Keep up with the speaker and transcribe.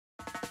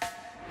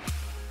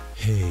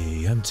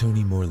Hey, I'm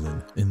Tony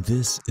Moreland, and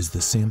this is the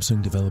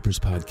Samsung Developers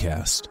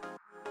Podcast,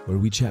 where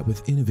we chat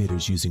with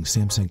innovators using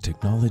Samsung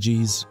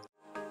technologies,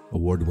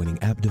 award-winning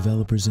app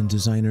developers and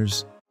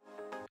designers,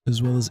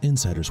 as well as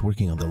insiders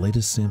working on the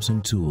latest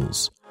Samsung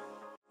tools.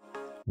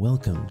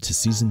 Welcome to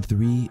Season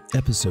 3,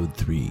 Episode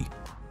 3.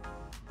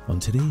 On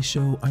today's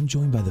show, I'm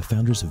joined by the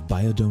founders of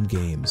Biodome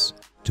Games,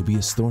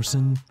 Tobias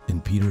Thorsen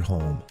and Peter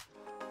Holm.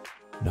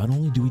 Not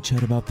only do we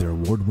chat about their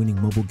award-winning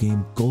mobile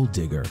game Gold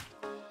Digger,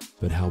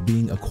 but how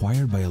being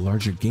acquired by a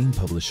larger game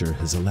publisher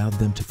has allowed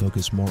them to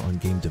focus more on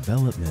game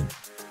development,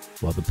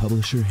 while the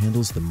publisher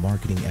handles the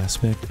marketing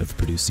aspect of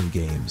producing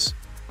games.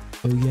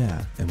 Oh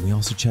yeah, and we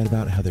also chat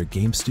about how their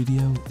game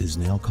studio is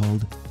now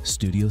called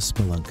Studio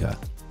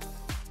Spelunka.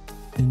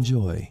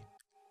 Enjoy.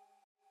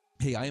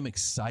 Hey, I am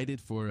excited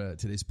for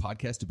today's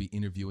podcast to be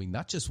interviewing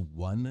not just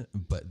one,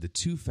 but the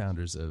two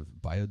founders of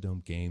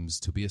Biodome Games,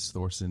 Tobias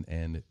Thorsen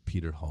and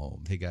Peter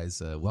Holm. Hey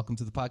guys, welcome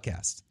to the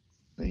podcast.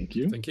 Thank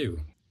you. Thank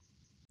you.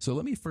 So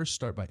let me first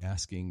start by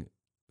asking,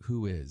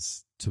 who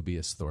is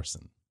Tobias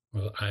Thorsen?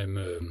 Well,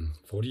 I'm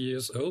 40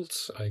 years old.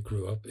 I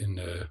grew up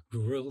in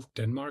rural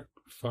Denmark,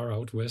 far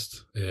out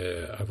west.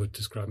 I would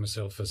describe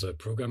myself as a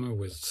programmer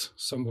with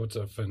somewhat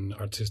of an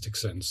artistic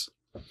sense.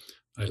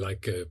 I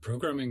like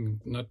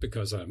programming, not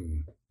because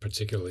I'm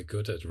particularly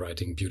good at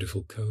writing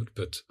beautiful code,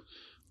 but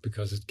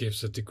because it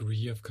gives a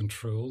degree of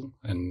control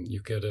and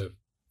you get a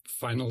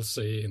final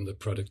say in the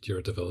product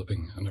you're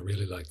developing. And I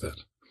really like that.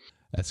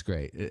 That's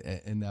great.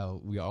 And now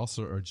we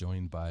also are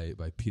joined by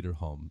Peter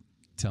Holm.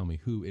 Tell me,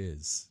 who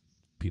is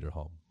Peter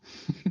Holm?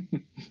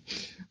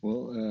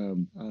 Well,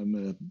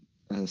 I'm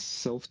a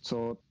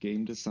self-taught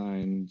game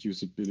design,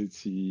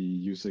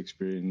 usability, user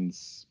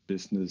experience,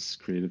 business,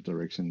 creative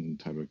direction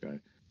type of guy.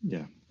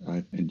 Yeah,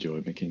 I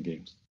enjoy making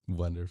games.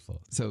 Wonderful.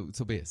 So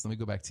Tobias, let me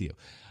go back to you.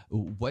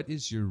 What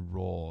is your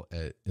role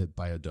at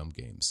Biodome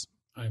Games?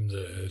 I'm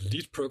the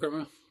lead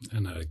programmer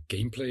and a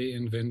gameplay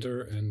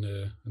inventor, and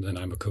then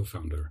I'm a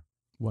co-founder.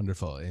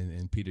 Wonderful.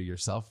 And Peter,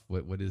 yourself,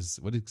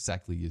 what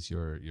exactly is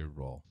your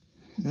role?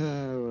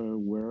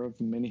 Wear of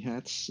many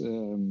hats.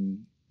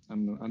 I'm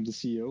the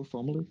CEO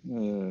formally.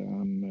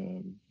 I'm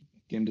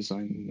a game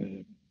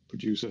design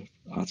producer,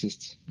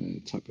 artist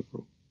type of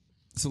role.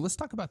 So let's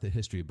talk about the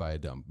history of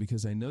Biodome,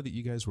 because I know that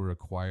you guys were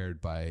acquired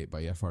by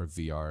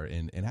FRVR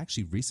and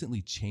actually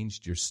recently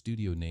changed your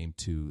studio name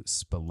to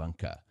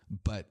Spelunka.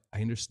 But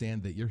I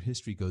understand that your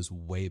history goes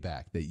way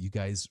back, that you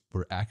guys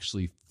were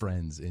actually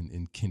friends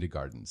in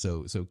kindergarten.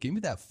 So give me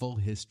that full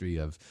history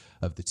of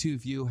the two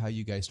of you, how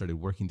you guys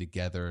started working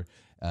together,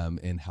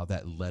 and how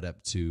that led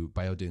up to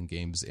Biodome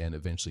Games and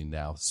eventually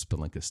now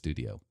Spelunka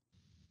Studio.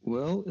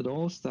 Well, it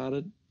all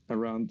started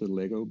around the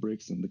Lego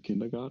bricks in the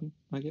kindergarten,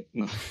 I guess.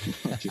 No,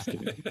 just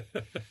kidding.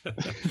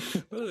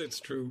 Well, it's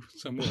true,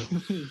 somewhat.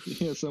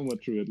 Yeah,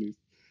 somewhat true at least.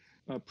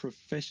 A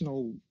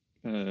professional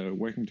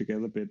working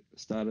together bit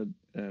started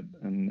at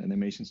an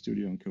animation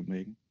studio in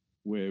Copenhagen,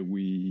 where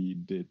we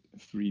did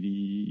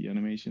 3D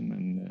animation,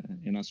 and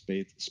in our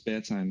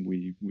spare time,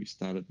 we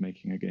started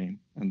making a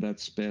game. And that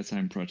spare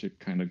time project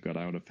kind of got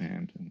out of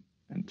hand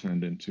and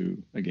turned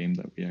into a game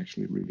that we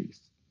actually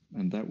released.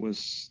 And that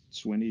was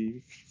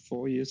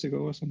 24 years ago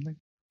or something?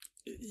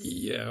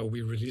 Yeah,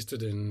 we released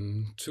it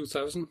in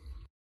 2000.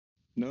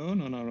 No,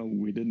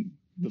 we didn't.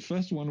 The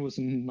first one was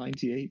in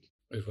 98.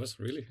 It was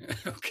really?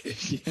 Okay.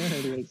 Yeah,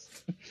 it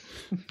was.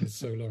 It's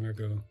so long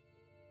ago.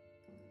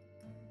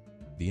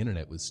 The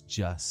internet was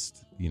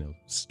just,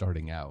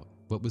 starting out.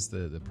 What was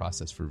the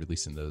process for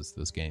releasing those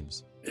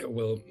games? Yeah,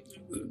 well,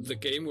 the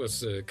game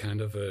was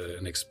kind of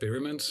an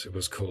experiment. It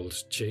was called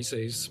Chase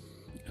Ace.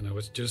 And I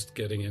was just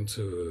getting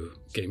into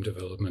game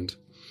development.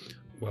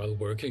 While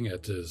working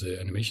at the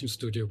animation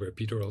studio where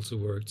Peter also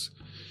worked,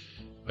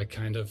 I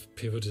kind of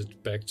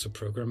pivoted back to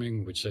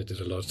programming, which I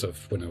did a lot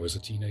of when I was a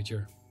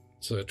teenager.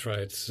 So I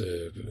tried,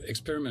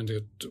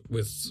 experimented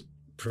with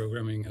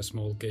programming a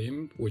small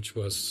game, which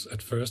was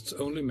at first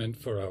only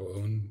meant for our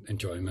own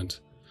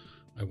enjoyment.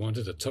 I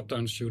wanted a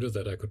top-down shooter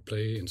that I could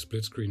play in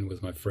split screen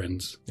with my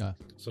friends. Yeah.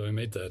 So I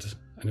made that,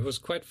 and it was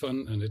quite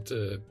fun, and it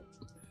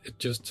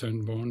just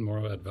turned more and more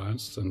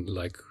advanced. And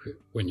like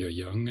when you're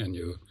young and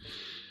you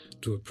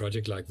do a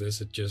project like this,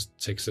 it just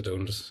takes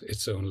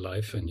its own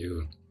life, and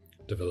you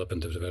develop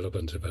and develop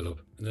and develop.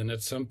 And then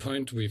at some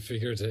point we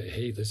figured,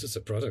 hey, this is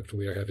a product.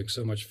 We are having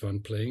so much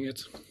fun playing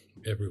it.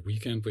 Every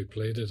weekend we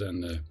played it,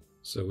 and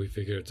so we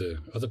figured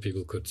other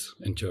people could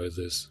enjoy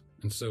this.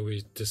 And so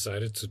we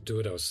decided to do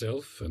it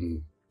ourselves.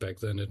 And back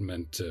then it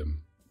meant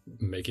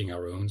making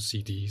our own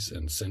CDs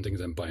and sending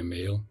them by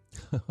mail.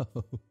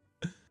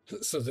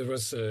 So there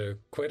was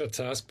quite a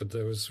task, but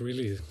that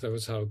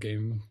was how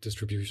game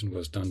distribution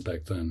was done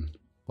back then.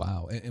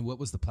 Wow. And what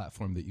was the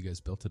platform that you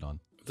guys built it on?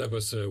 That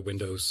was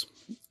Windows.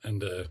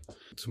 And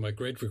to my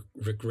great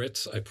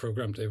regret, I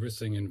programmed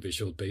everything in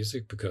Visual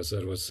Basic because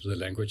that was the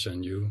language I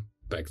knew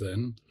back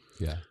then.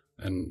 Yeah.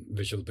 And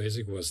Visual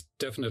Basic was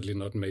definitely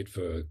not made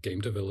for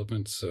game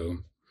development, so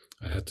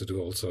I had to do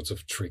all sorts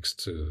of tricks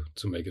to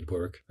make it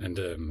work. And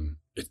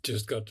it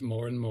just got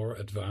more and more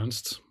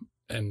advanced.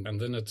 And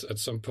then at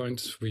some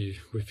point we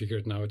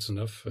figured now it's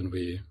enough, and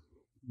we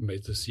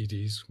made the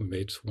CDs. We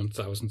made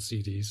 1,000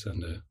 CDs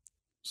and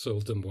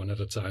sold them one at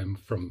a time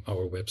from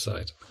our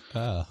website.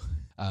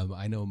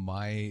 I know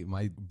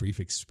my brief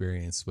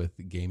experience with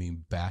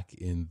gaming back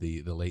in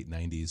the late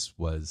 90s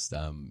was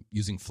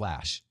using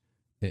Flash.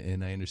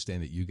 And I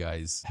understand that you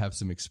guys have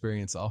some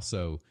experience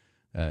also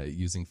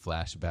using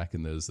Flash back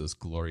in those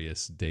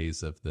glorious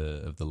days of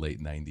the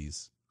late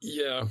 90s.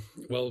 Yeah,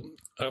 well,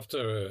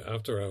 after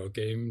our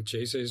game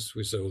Chases,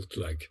 we sold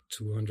like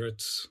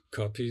 200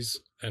 copies,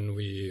 and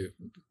we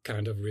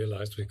kind of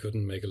realized we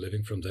couldn't make a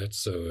living from that,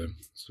 so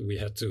we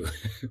had to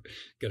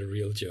get a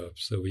real job.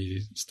 So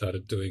we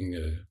started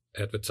doing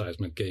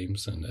advertisement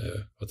games and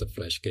other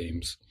Flash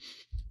games,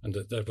 and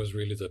that was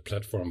really the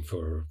platform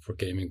for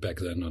gaming back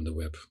then on the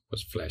web,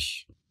 was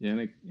Flash. Yeah,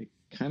 and it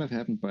kind of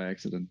happened by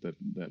accident that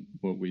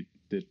what we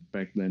did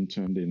back then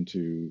turned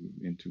into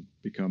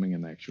becoming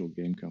an actual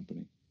game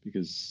company.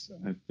 Because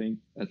I think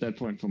at that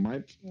point, on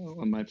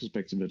my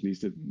perspective at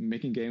least,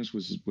 making games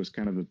was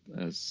kind of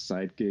a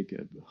side gig,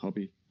 a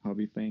hobby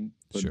thing.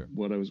 But sure.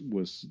 What I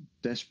was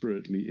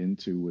desperately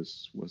into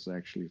was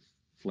actually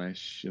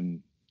Flash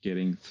and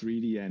getting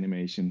 3D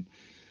animation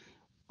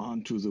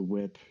onto the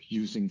web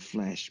using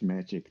Flash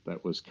magic.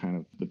 That was kind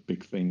of the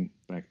big thing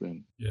back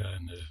then. Yeah,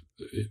 and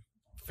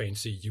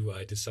fancy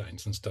UI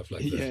designs and stuff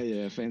like that.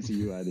 Yeah, fancy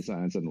UI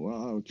designs and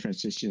wow,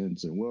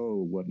 transitions and whoa,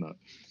 whatnot.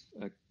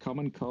 A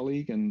common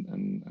colleague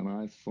and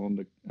I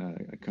formed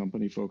a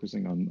company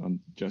focusing on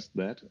just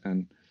that,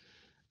 and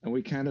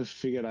we kind of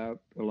figured out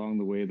along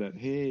the way that,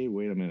 hey,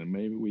 wait a minute,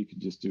 maybe we could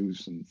just do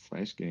some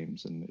Flash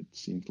games, and it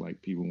seemed like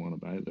people want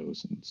to buy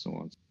those and so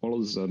on. All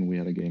of a sudden, we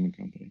had a gaming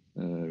company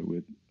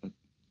with a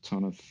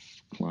ton of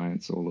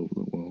clients all over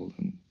the world,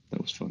 and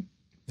that was fun.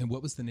 And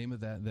what was the name of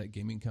that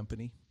gaming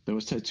company? That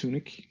was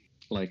Titanic,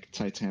 like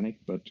Titanic,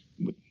 but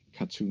with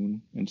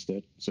cartoon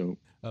instead. So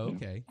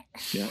okay.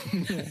 Yeah.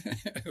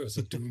 It was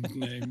a doomed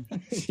name.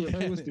 Yeah,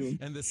 it was doomed.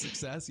 And the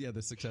success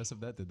of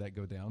that, did that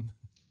go down?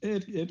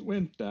 It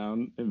went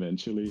down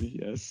eventually,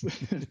 yes.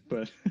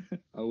 But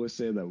I always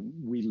say that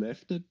we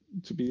left it,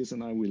 Tobias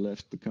and I, we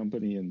left the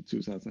company in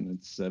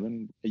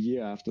 2007. A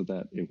year after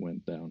that, it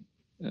went down.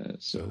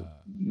 So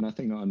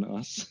nothing on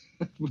us,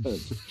 but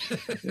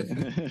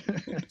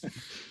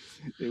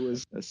it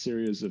was a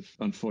series of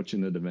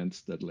unfortunate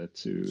events that led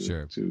to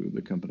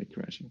the company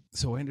crashing.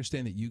 So I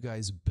understand that you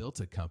guys built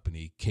a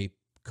company, Cape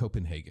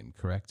Copenhagen,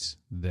 correct?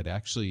 That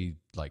actually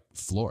like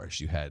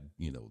flourished. You had,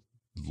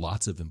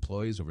 lots of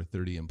employees, over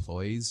 30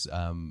 employees.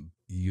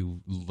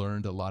 You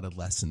learned a lot of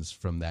lessons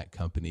from that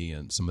company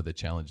and some of the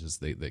challenges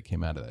that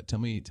came out of that. Tell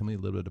me a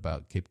little bit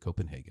about Cape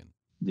Copenhagen.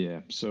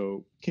 Yeah,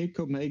 so Cape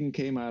Copenhagen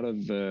came out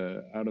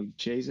of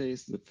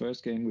Chases, the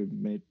first game we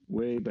made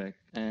way back,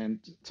 and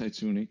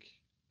Titanic.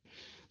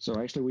 So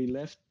actually, we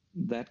left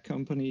that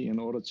company in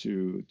order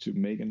to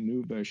make a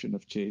new version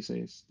of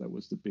Chases. That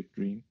was the big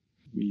dream.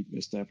 We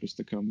established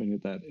a company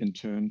that in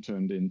turn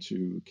turned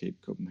into Cape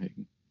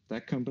Copenhagen.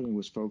 That company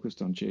was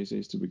focused on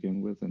Chases to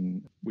begin with,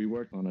 and we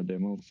worked on a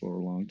demo for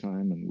a long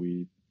time, and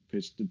we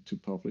pitched it to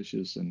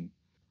publishers, and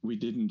we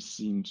didn't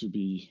seem to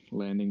be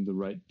landing the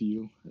right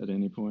deal at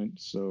any point,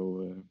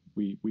 so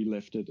we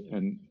left it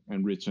and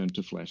returned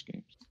to Flash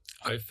games.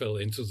 I fell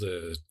into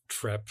the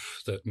trap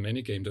that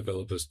many game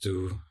developers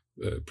do,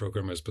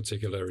 programmers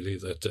particularly,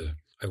 that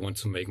I want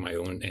to make my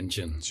own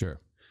engine. Sure.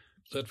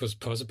 That was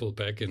possible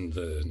back in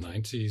the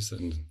 90s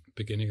and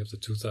beginning of the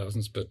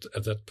 2000s, but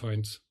at that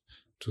point,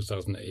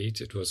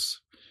 2008, the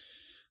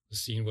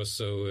scene was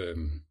so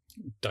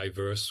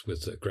diverse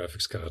with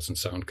graphics cards and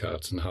sound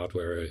cards and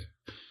hardware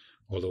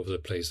all over the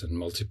place and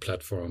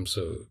multi-platform.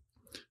 So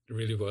it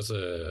really was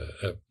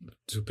a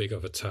too big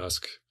of a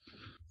task.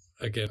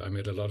 Again, I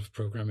made a lot of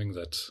programming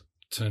that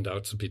turned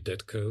out to be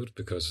dead code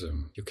because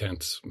you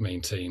can't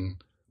maintain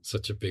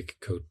such a big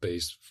code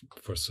base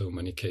for so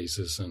many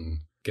cases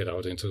and get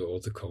out into all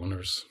the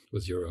corners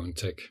with your own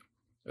tech.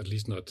 At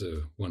least not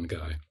one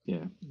guy.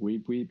 Yeah,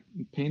 we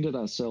painted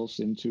ourselves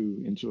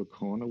into a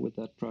corner with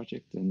that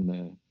project,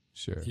 and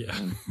sure,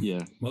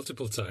 yeah,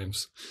 multiple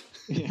times.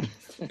 Yeah.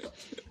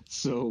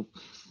 So,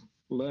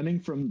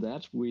 learning from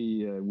that,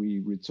 we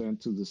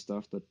returned to the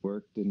stuff that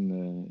worked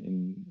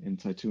in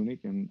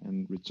Titanic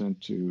and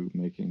returned to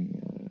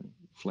making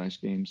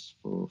Flash games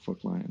for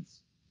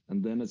clients.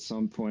 And then at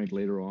some point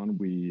later on,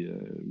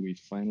 we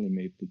finally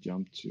made the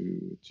jump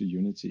to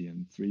Unity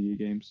and 3D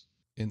games.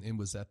 And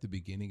was that the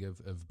beginning of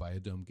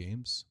Biodome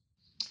Games?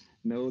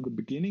 No, the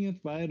beginning of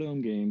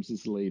Biodome Games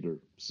is later.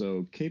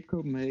 So Cape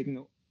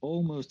Copenhagen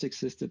almost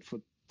existed for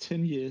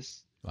 10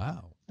 years.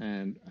 Wow.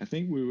 And I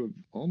think we were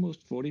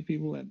almost 40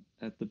 people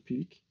at the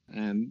peak.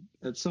 And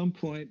at some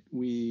point,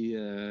 we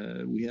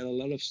had a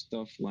lot of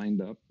stuff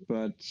lined up,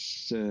 but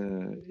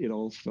it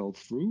all fell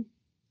through.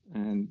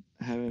 And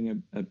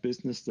having a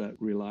business that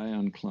rely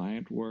on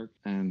client work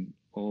and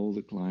all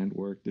the client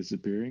work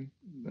disappearing,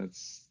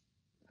 that's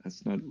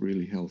not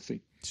really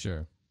healthy.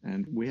 Sure.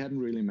 And we hadn't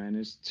really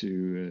managed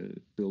to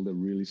build a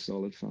really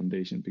solid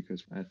foundation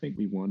because I think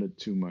we wanted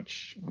too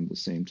much on the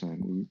same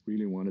time. We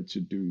really wanted to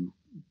do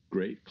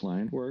great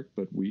client work,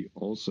 but we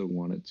also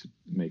wanted to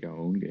make our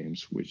own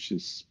games, which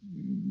is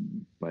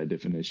by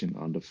definition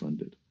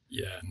underfunded.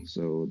 Yeah.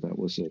 So that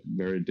was a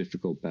very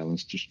difficult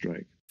balance to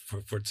strike.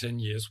 For 10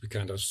 years, we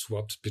kind of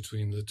swapped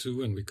between the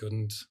two, and we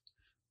couldn't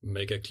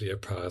make a clear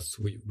path.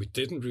 We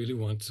didn't really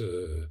want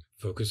to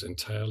focus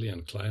entirely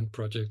on client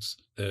projects,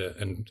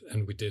 and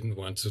we didn't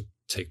want to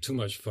take too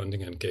much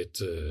funding and get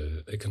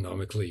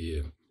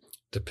economically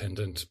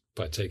dependent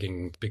by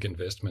taking big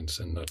investments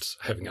and not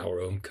having our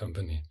own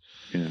company.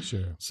 Yeah,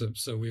 sure.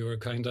 So we were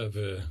kind of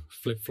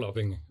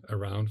flip-flopping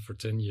around for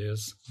 10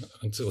 years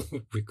until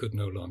we could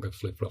no longer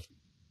flip-flop.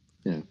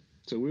 Yeah.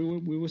 So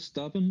we were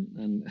stubborn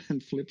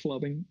and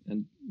flip-flopping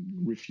and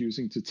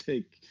refusing to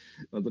take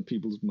other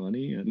people's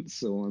money and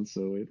so on.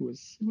 So it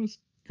was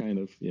kind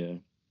of,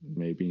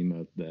 maybe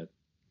not that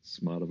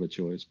smart of a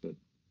choice, but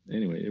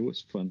anyway, it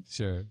was fun.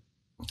 Sure.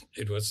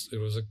 It was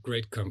a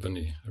great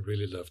company. I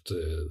really loved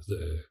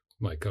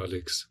my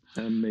colleagues.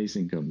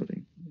 Amazing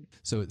company.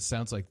 So it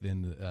sounds like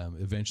then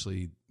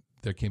eventually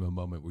there came a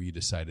moment where you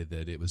decided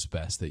that it was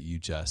best that you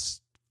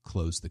just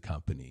closed the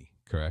company,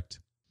 correct?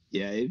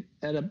 Yeah,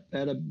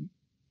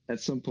 at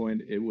some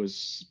point it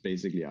was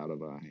basically out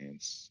of our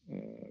hands.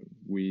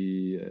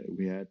 We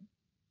had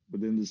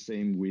within the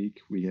same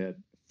week we had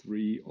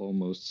 3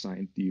 almost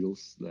signed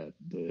deals that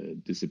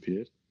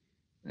disappeared,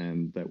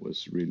 and that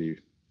was really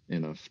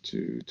enough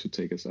to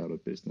take us out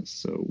of business.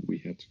 So we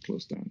had to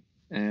close down,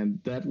 and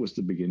that was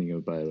the beginning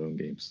of Biodome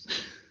Games.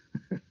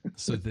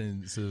 So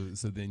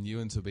then you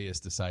and Tobias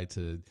decide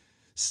to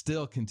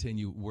still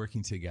continue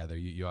working together.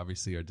 You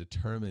obviously are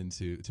determined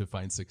to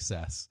find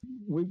success.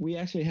 We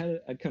actually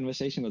had a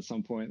conversation at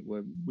some point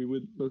where we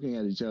were looking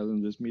at each other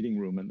in this meeting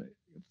room, and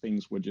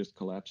things were just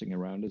collapsing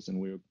around us, and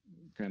we were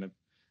kind of,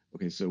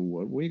 okay, so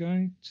what are we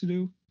going to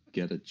do?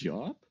 Get a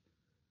job?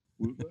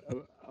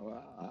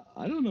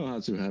 I don't know how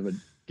to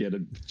get a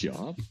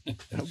job.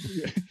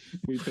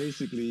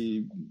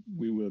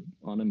 We were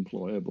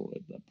unemployable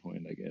at that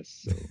point, I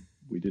guess. So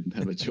we didn't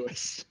have a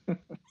choice.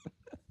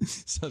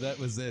 So that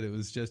was it. It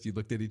was just you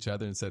looked at each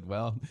other and said,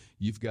 well,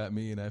 you've got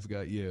me and I've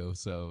got you.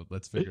 So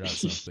let's figure out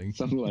something.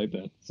 Something like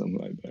that,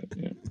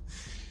 yeah.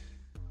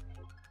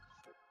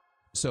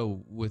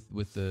 So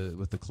with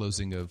the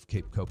closing of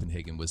Cape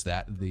Copenhagen, was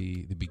that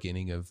the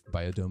beginning of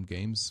Biodome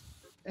Games?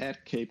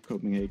 At Cape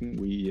Copenhagen,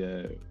 we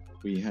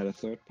had a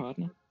third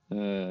partner,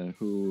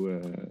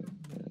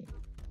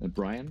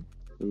 Brian,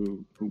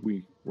 who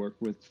we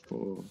worked with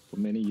for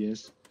many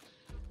years.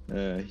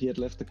 He had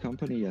left the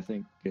company, I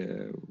think,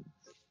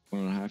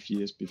 1.5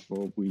 years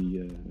before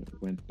we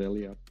went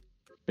belly up.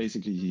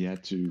 Basically, he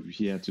had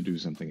to do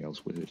something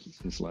else with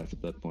his life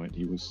at that point.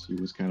 He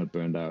was kind of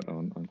burned out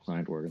on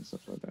client work and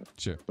stuff like that.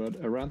 Sure. But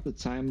around the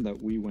time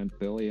that we went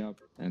belly up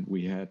and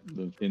we had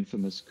the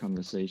infamous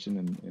conversation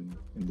in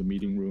the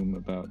meeting room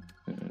about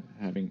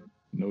having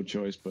no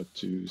choice but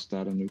to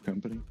start a new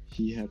company,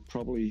 he had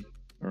probably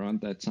around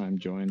that time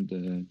joined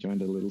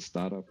a little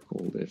startup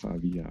called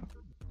FRVR.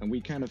 And we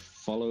kind of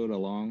followed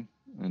along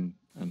and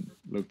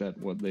looked at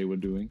what they were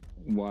doing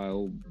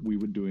while we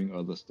were doing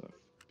other stuff,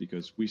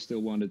 because we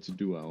still wanted to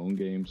do our own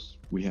games.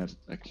 We had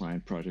a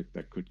client project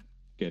that could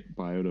get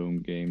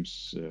Biodome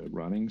Games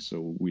running,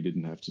 so we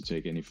didn't have to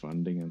take any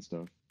funding and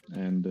stuff.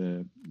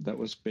 And that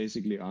was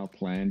basically our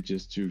plan,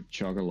 just to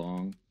chug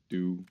along,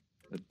 do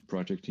a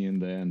project here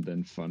and there, and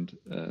then fund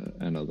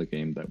another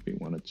game that we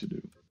wanted to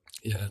do.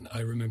 Yeah, and I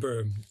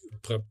remember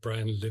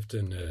Brian lived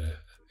in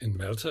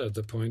Malta at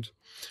the point,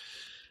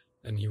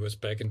 and he was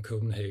back in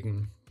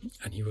Copenhagen,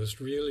 and he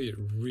was really,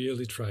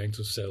 really trying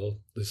to sell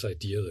this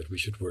idea that we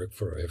should work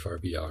for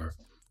FRVR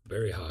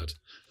very hard.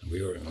 And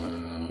we were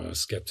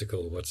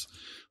skeptical.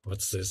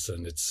 What's this?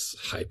 And it's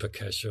hyper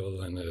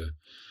casual. And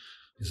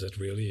is that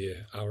really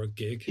our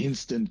gig?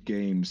 Instant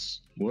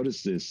games. What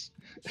is this?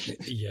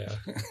 Yeah.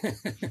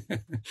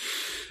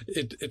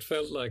 It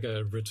felt like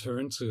a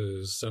return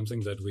to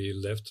something that we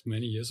left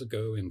many years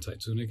ago in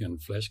Titanic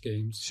and Flash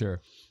games.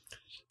 Sure.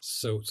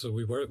 So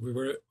we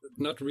were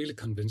not really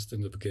convinced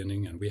in the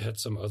beginning, and we had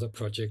some other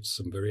projects,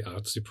 some very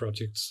artsy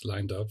projects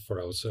lined up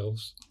for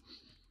ourselves.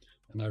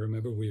 And I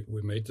remember we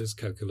made this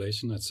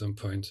calculation at some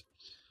point.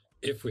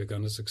 If we're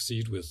going to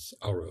succeed with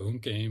our own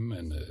game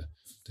and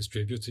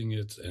distributing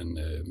it and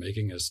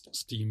making a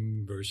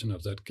Steam version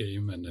of that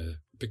game and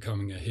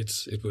becoming a hit,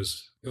 it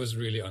was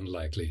really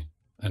unlikely.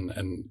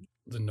 And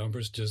the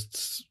numbers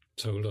just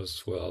told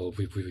us, well,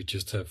 we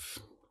just have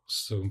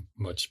so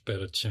much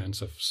better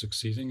chance of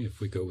succeeding if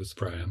we go with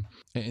Brian.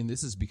 And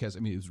this is because,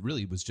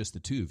 it was just the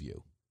two of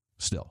you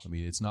still.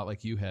 It's not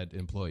like you had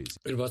employees.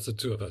 It was the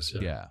two of us,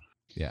 yeah.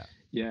 Yeah.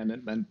 Yeah,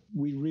 and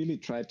we really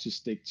tried to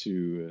stick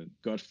to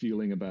gut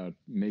feeling about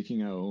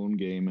making our own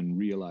game and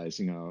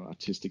realizing our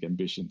artistic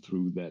ambition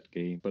through that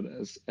game. But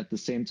at the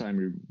same time,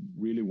 we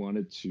really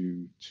wanted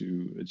to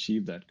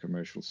achieve that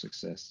commercial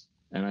success.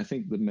 And I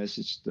think the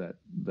message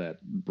that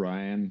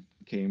Brian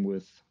came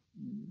with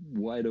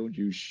why don't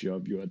you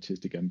shove your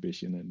artistic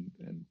ambition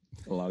and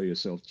allow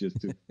yourself just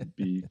to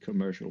be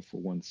commercial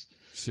for once?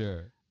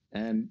 Sure.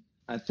 And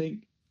I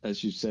think,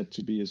 as you said,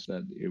 Tobias,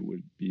 that it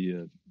would be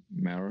a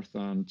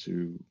marathon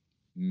to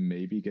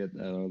maybe get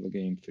that other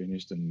game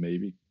finished and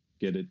maybe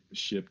get it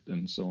shipped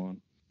and so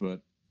on.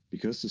 But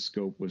because the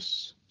scope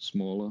was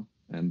smaller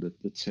and that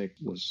the tech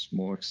was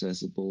more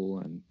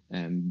accessible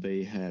and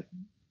they had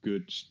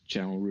good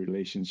channel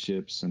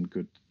relationships and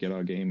could get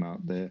our game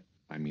out there,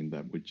 I mean,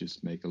 that would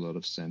just make a lot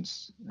of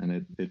sense.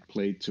 And it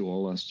played to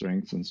all our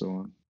strengths and so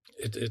on.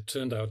 It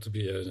turned out to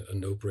be a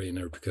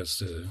no-brainer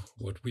because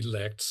what we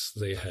lacked,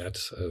 they had.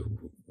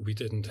 We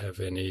didn't have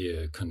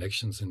any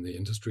connections in the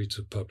industry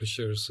to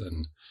publishers,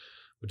 and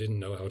we didn't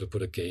know how to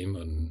put a game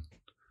on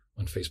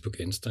Facebook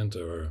Instant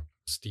or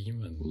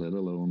Steam, and let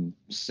alone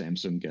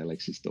Samsung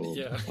Galaxy Store.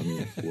 Yeah. I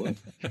mean, what?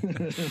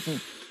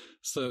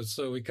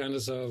 So we kind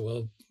of saw,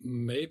 well,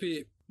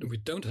 maybe we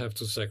don't have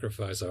to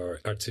sacrifice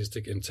our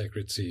artistic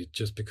integrity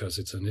just because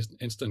it's an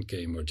instant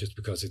game or just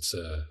because it's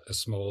a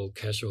small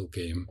casual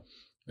game.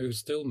 We would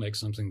still make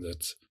something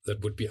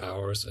that would be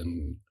ours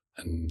and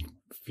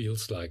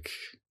feels like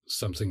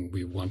something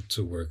we want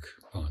to work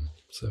on.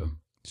 So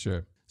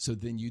sure. So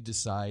then you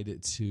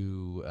decided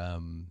to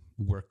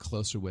work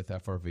closer with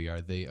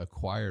FRVR. They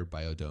acquired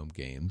Biodome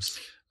Games.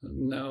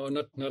 No,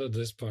 not at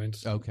this point.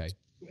 Okay.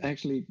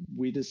 Actually,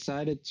 we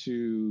decided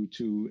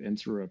to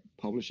enter a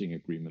publishing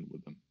agreement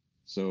with them.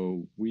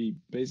 So we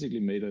basically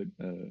made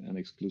an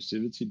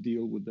exclusivity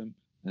deal with them.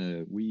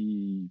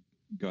 We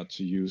got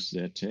to use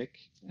their tech,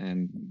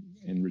 and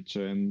in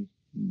return,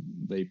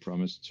 they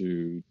promised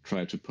to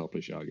try to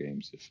publish our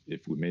games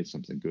if we made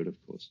something good, of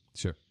course.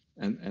 Sure.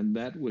 And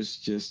that was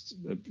just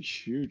a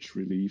huge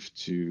relief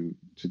to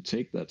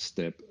take that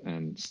step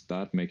and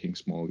start making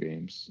small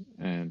games.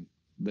 And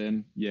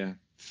then,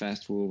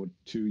 fast forward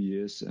 2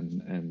 years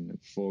and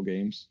 4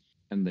 games,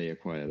 and they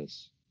acquired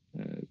us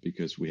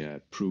because we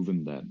had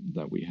proven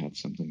that we had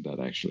something that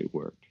actually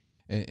worked.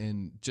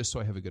 And just so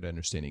I have a good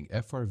understanding,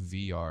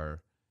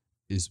 FRVR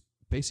is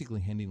basically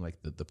handling like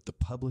the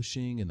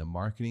publishing and the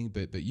marketing,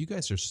 but you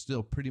guys are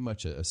still pretty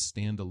much a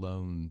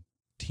standalone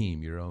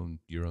team, your own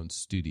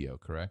studio,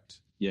 correct?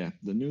 Yeah,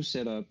 the new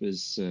setup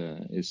is a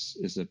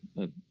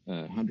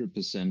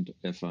 100%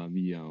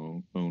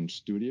 FRVR owned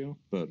studio,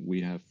 but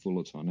we have full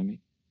autonomy.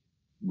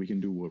 We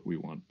can do what we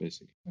want,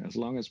 basically, as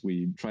long as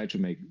we try to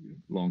make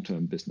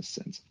long-term business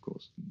sense, of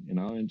course. In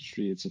our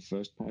industry, it's a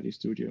first-party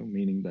studio,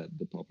 meaning that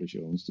the publisher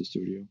owns the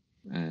studio.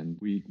 And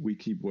we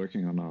keep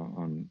working on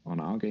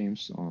our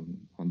games, on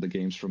the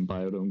games from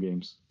Biodome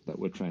Games that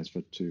were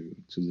transferred to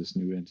this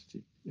new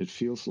entity. It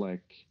feels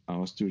like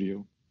our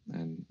studio,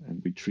 and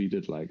we treat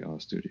it like our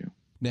studio.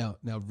 Now,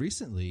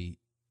 recently,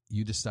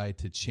 you decided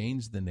to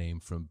change the name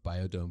from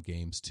Biodome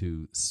Games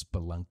to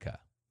Spelunka,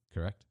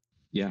 correct?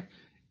 Yeah,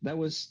 that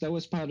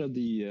was part of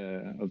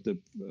the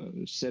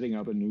setting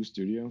up a new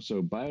studio.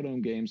 So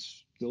Biodome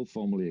Games still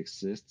formally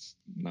exists.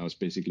 Now it's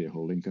basically a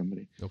holding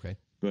company. Okay.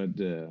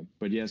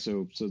 But yeah,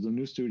 so the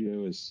new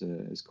studio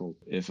is called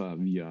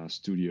FRVR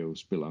Studio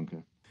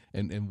Spelunka.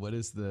 And what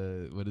is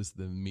the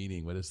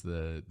meaning? What is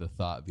the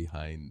thought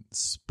behind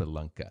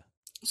Spelunka?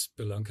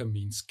 Spelunka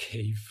means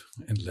cave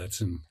in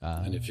Latin.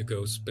 And if you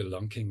go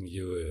spelunking,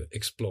 you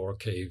explore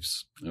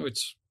caves. Oh,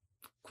 it's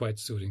quite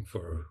suiting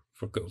for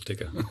Gold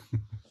Digger.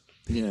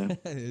 Yeah.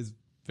 It is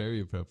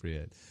very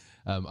appropriate.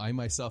 I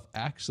myself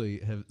actually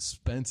have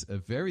spent a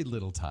very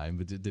little time,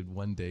 but did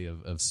 1 day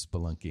of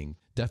spelunking.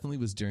 Definitely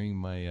was during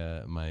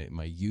my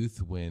my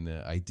youth when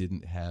I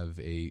didn't have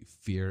a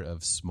fear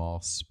of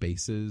small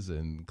spaces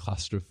and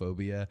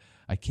claustrophobia.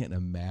 I can't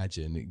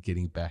imagine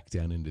getting back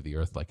down into the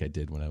earth like I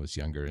did when I was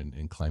younger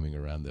and climbing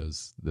around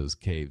those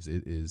caves.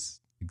 It is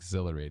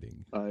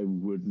exhilarating. I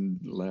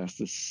wouldn't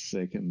last a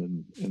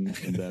second in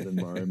that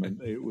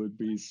environment. It would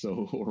be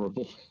so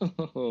horrible.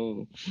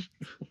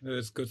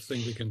 It's a good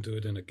thing we can do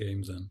it in a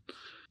game then.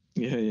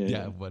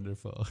 Yeah,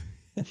 wonderful.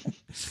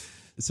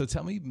 So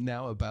tell me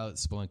now about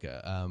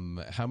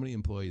Spelunka. How many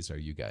employees are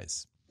you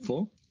guys?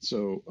 4.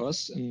 So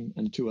us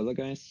and 2 other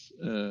guys,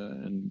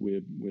 and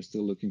we're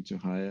still looking to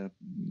hire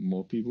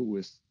more people.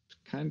 We're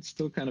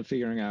still kind of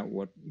figuring out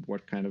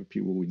what kind of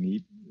people we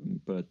need,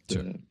 but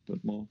sure. But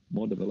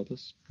more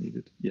developers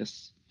needed.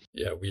 Yes.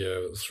 Yeah, we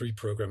are 3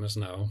 programmers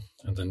now,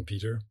 and then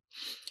Peter.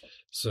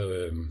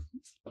 So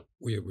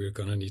we're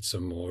gonna need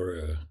some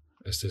more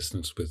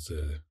assistance with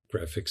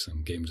graphics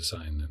and game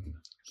design and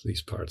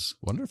these parts.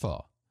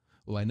 Wonderful.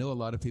 Well, I know a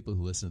lot of people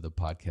who listen to the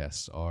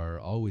podcast are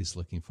always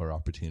looking for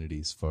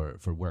opportunities for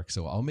work.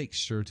 So I'll make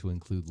sure to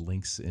include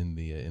links in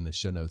the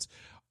show notes.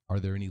 Are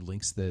there any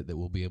links that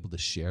we'll be able to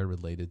share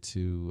related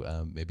to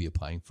maybe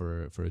applying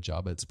for a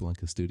job at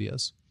Spelunka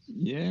Studios?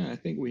 Yeah, I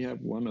think we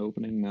have one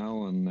opening now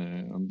on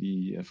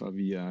the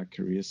FRVR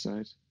career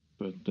site,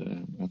 but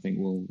I think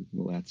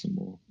we'll add some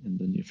more in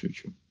the near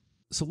future.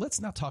 So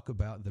let's now talk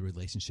about the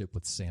relationship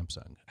with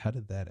Samsung. How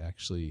did that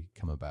actually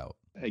come about?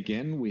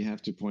 Again, we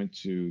have to point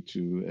to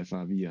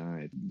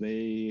FRVR.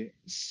 They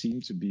seem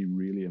to be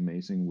really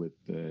amazing with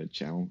the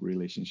channel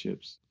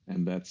relationships.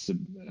 And that's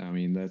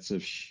a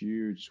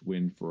huge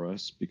win for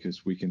us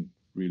because we can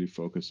really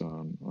focus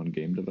on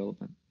game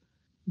development.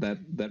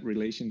 That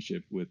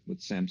relationship with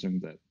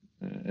Samsung that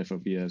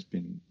FRVR has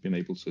been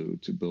able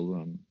to build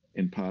on,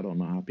 in part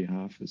on our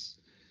behalf, is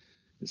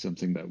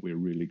something that we're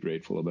really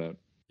grateful about.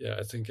 Yeah,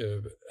 I think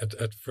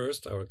at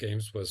first our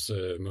games was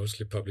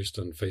mostly published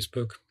on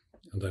Facebook,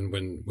 and then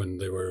when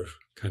they were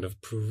kind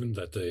of proven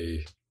that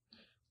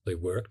they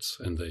worked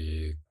and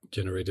they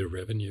generated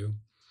revenue,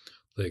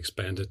 they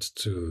expanded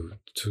to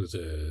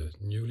the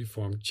newly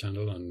formed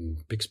channel on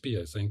Bixby,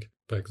 I think,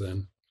 back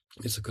then.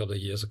 It's a couple of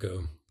years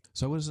ago.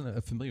 So I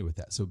wasn't familiar with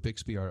that. So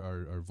Bixby,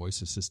 our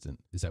voice assistant,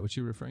 is that what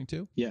you're referring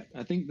to? Yeah,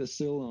 I think they're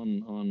still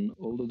on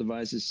older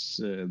devices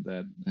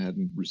that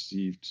hadn't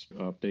received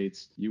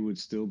updates. You would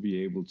still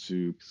be able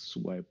to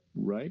swipe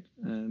right,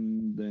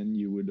 and then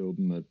you would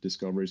open a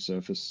discovery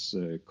surface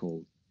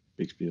called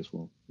Bixby as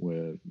well,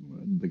 where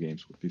the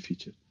games would be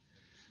featured.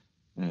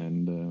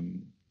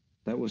 And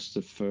that was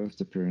the first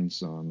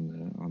appearance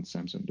on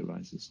Samsung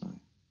devices,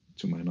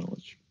 to my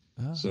knowledge.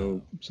 Oh.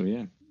 So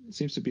yeah. It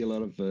seems to be a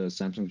lot of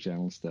Samsung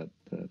channels that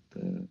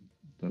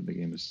the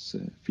game is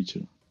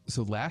featured on.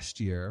 So last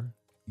year,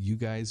 you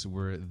guys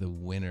were the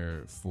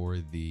winner for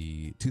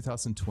the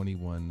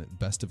 2021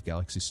 Best of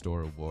Galaxy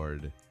Store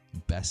Award,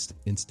 Best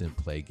Instant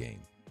Play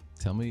Game.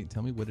 Tell me,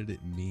 what did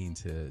it mean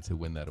to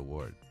win that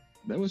award?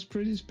 That was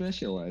pretty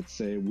special, I'd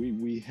say.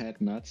 We had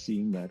not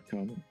seen that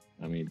coming.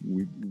 I mean,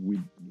 we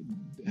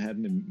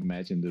hadn't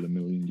imagined in a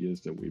million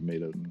years that we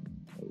made an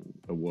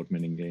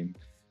award-winning game.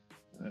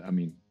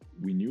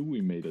 We knew we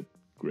made a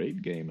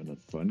great game and a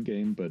fun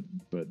game, but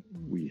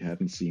we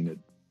hadn't seen it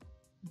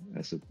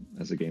as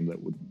a game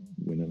that would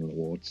win an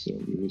award. So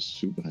we were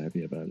super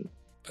happy about it.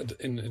 But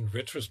in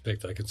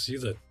retrospect, I can see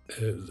that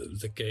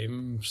the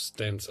game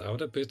stands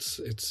out a bit.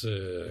 It's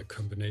a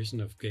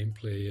combination of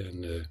gameplay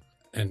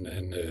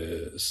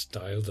and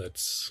style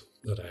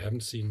that I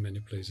haven't seen many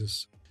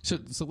places. So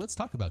let's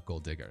talk about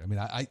Gold Digger. I mean,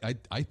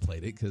 I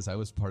played it because I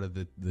was part of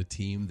the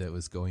team that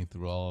was going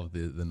through all of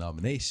the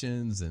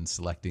nominations and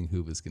selecting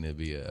who was going to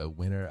be a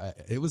winner.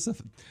 It was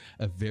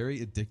a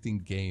very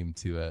addicting game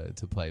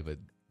to play. But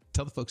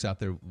tell the folks out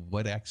there,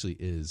 what actually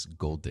is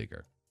Gold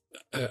Digger?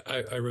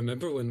 I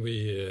remember when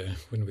we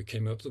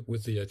came up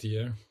with the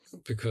idea,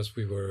 because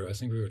I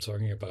think we were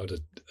talking about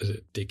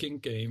a digging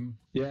game.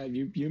 Yeah,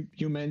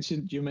 you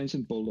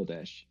mentioned Boulder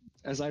Dash.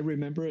 As I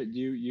remember it,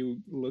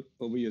 you look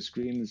over your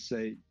screen and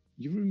say,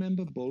 "You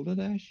remember Boulder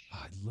Dash?"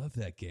 Oh, I love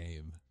that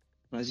game.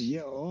 And I said,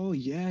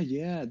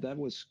 "Yeah, that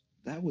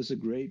was a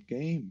great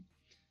game.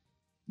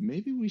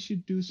 Maybe we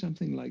should do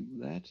something like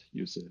that,"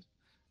 you said.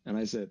 And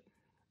I said,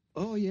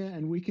 "Oh yeah,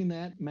 and we can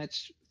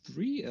match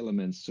 3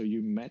 elements, so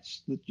you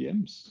match the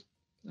gems."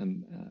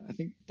 And I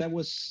think that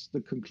was the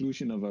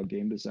conclusion of our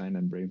game design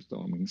and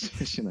brainstorming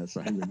session, as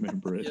I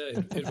remember it.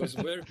 Yeah, it was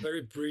very,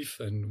 very brief,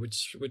 and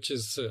which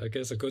is, I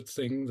guess, a good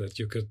thing that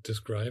you could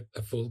describe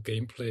a full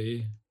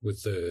gameplay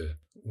with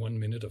 1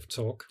 minute of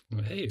talk.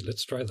 Hey,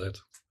 let's try that.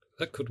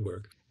 That could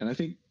work. And I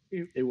think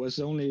it was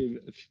only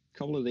a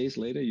couple of days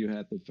later you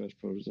had the first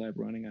prototype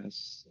running,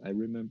 as I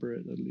remember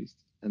it at least.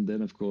 And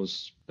then, of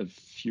course, a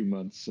few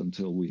months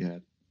until we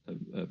had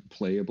a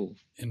playable.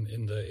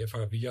 In the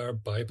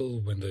FRVR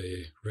Bible, when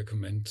they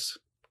recommend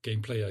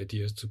gameplay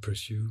ideas to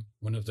pursue,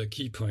 one of the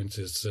key points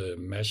is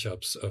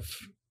mashups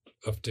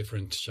of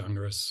different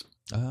genres.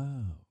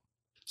 Oh.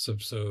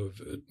 So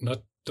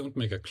don't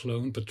make a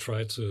clone, but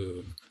try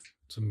to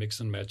mix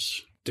and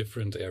match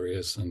different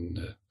areas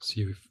and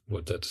see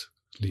what that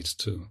leads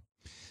to.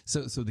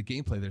 So the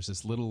gameplay,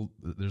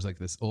 there's like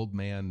this old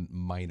man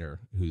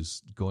miner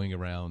who's going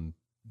around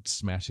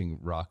smashing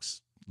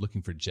rocks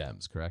looking for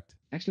gems, correct?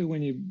 Actually,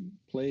 when you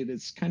play it,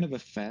 it's kind of a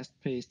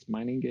fast-paced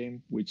mining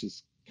game, which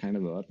is kind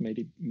of odd,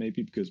 maybe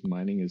because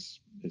mining is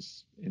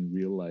in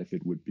real life,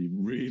 it would be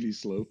really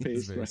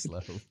slow-paced, very right?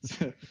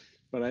 slow.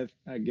 But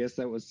I guess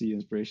that was the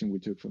inspiration we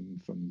took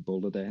from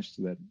Boulder Dash,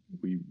 so that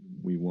we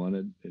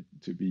wanted it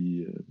to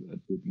be a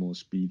bit more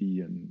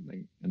speedy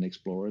and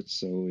explored.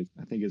 So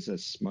I think it's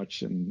as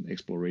much an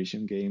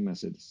exploration game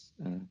as it's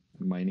a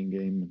mining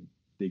game and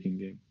digging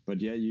game.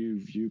 But yeah,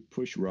 you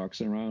push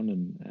rocks around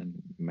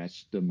and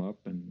match them up,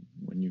 and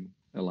when you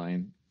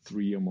align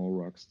 3 or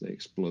more rocks, they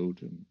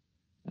explode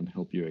and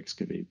help you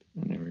excavate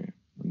an area.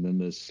 And then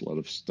there's a lot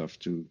of stuff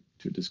to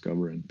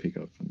discover and pick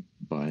up and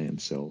buy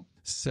and sell.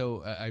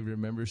 So I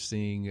remember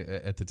seeing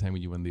at the time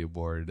when you won the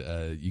award,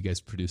 you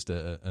guys produced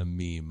a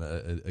meme,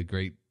 a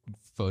great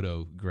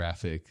photo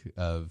graphic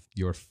of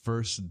your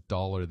first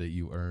dollar that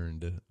you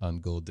earned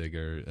on Gold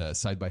Digger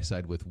side by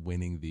side with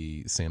winning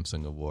the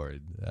Samsung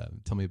award.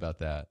 Tell me about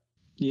that.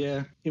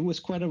 Yeah, it was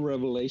quite a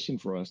revelation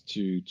for us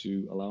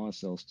to allow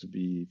ourselves to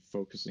be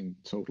focusing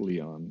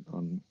totally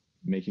on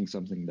making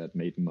something that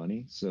made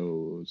money.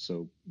 So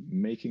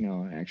making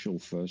our actual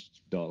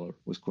first dollar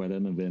was quite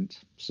an event.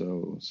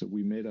 So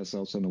we made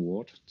ourselves an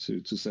award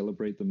to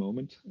celebrate the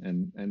moment,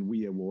 and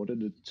we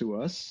awarded it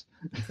to us.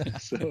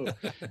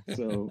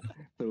 so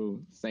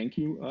thank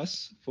you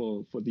us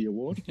for the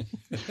award.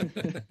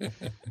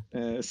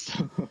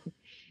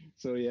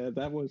 So yeah,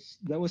 that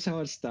was how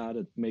it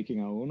started,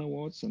 making our own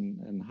awards,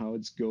 and how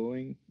it's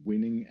going,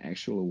 winning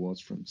actual awards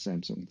from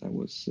Samsung. That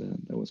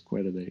was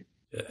quite a day.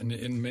 Yeah, and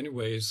in many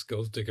ways,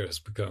 Gold Digger has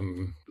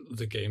become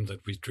the game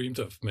that we dreamed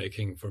of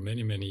making for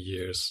many, many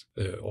years.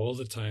 All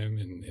the time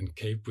in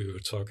Cape, we were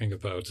talking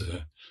about,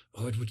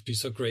 it would be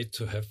so great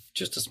to have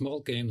just a small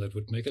game that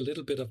would make a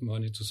little bit of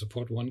money to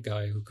support one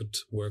guy who could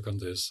work on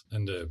this.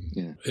 And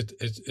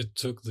it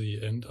took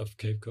the end of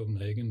Cape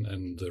Copenhagen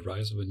and the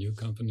rise of a new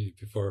company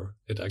before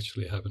it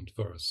actually happened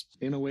for us.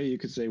 In a way, you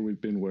could say we've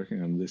been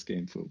working on this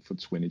game for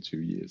 22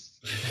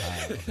 years.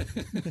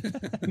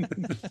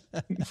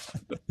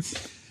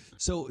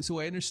 So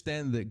I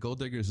understand that Gold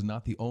Digger is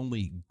not the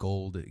only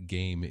gold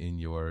game in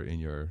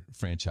your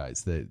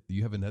franchise. That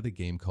you have another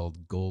game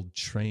called Gold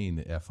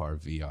Train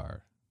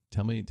FRVR.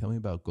 Tell me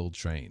about Gold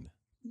Train.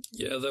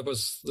 Yeah, that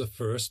was the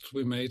first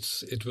we made.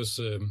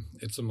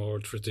 It's a more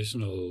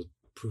traditional,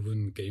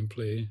 proven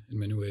gameplay in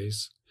many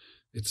ways.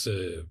 It's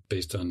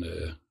based on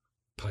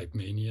Pipe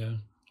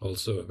Mania,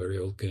 also a very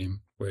old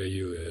game where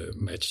you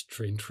match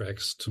train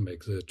tracks to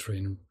make the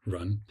train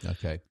run.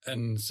 Okay.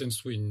 And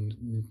since we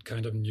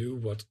kind of knew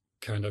what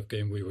kind of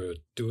game we were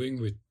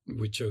doing,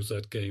 we chose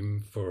that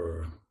game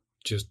for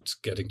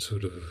just getting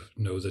to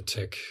know the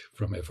tech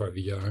from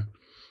FRVR.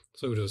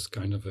 So it was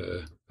kind of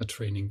a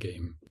training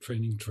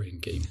train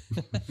game.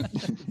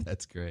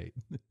 That's great.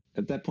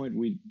 At that point,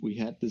 we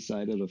had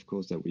decided, of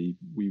course, that we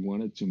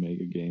wanted to make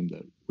a game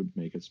that would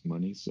make us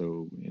money.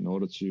 So in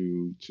order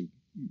to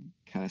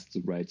cast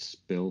the right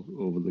spell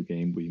over the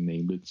game, we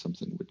named it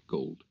something with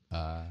gold.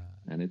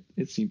 And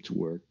it seemed to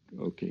work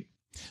okay.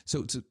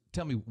 So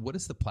tell me, what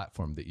is the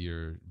platform that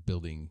you're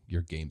building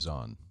your games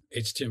on?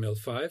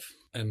 HTML5,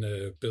 and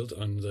built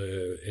on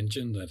the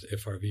engine that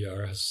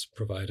FRVR has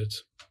provided.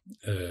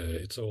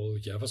 It's all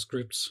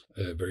JavaScript,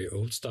 very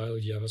old style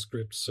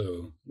JavaScript,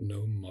 so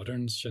no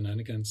modern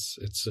shenanigans.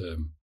 It's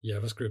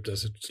JavaScript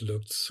as it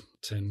looked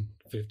 10,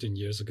 15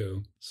 years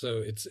ago. So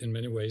it's in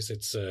many ways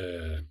it's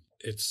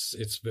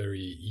very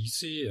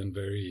easy and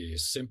very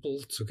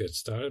simple to get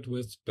started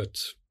with, but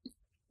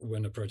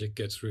when a project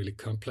gets really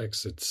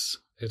complex,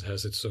 it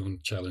has its own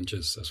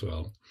challenges as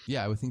well.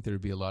 Yeah, I would think there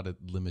would be a lot of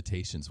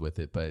limitations with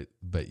it, but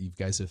you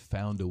guys have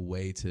found a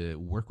way to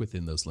work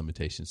within those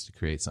limitations to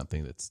create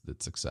something that's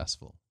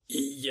successful.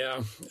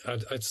 Yeah,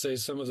 I'd say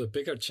some of the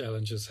bigger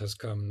challenges has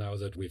come now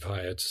that we've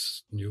hired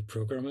new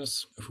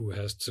programmers who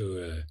has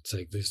to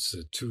take this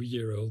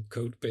 2-year-old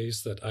code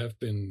base that I've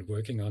been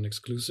working on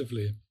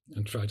exclusively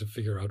and try to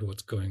figure out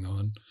what's going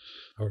on.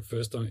 Our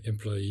first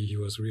employee, he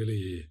was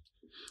really,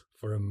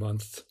 for a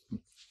month,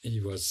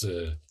 he was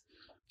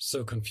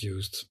so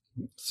confused.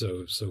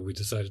 So we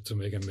decided to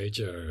make a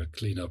major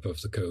cleanup of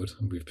the code,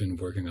 and we've been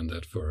working on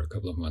that for a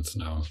couple of months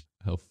now.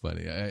 How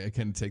funny. I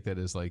kind of take that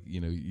as like,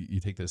 you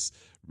take this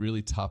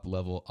really top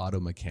level auto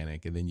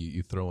mechanic and then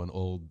you throw an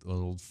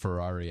old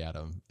Ferrari at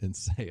him and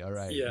say, all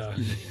right, yeah,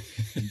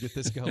 get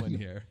this going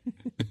here.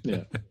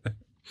 Yeah.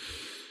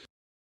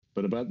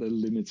 But about the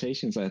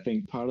limitations, I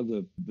think part of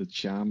the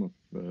charm of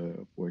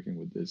working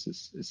with this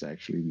is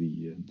actually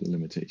the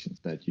limitations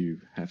that you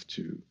have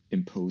to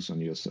impose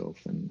on yourself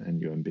and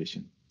your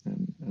ambition.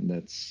 And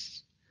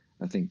that's,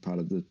 I think, part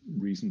of the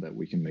reason that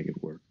we can make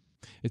it work.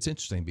 It's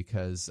interesting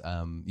because,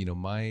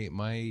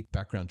 my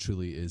background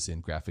truly is in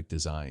graphic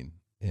design.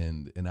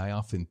 And I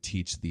often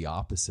teach the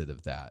opposite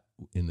of that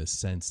in the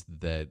sense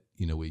that,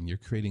 when you're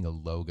creating a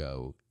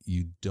logo,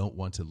 you don't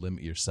want to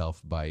limit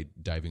yourself by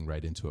diving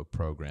right into a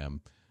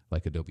program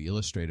like Adobe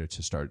Illustrator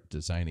to start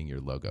designing your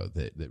logo,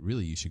 that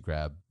really you should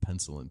grab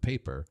pencil and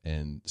paper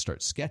and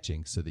start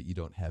sketching so that you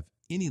don't have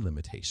any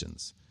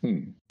limitations.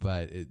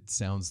 But it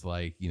sounds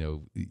like,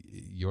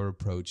 your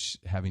approach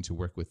having to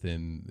work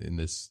in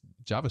this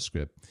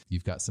JavaScript,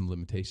 you've got some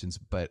limitations,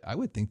 but I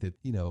would think that,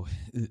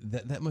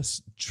 that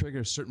must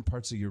trigger certain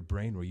parts of your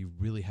brain where you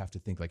really have to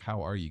think like,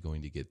 how are you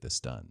going to get this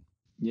done?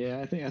 Yeah,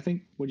 I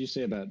think what you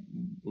say about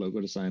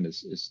logo design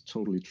is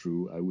totally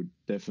true. I would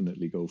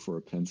definitely go for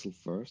a pencil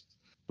first.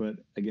 But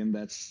again,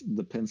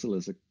 the pencil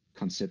is a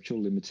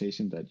conceptual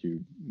limitation that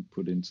you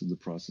put into the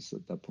process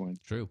at that point.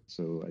 True.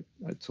 So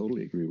I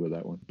totally agree with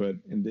that one. But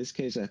in this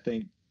case, I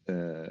think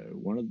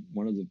one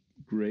of the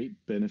great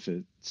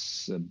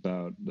benefits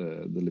about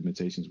the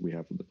limitations we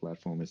have with the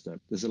platform is that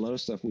there's a lot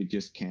of stuff we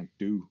just can't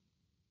do,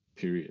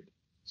 period.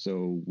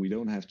 So we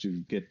don't have to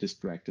get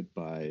distracted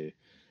by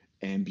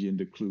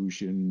ambient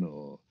occlusion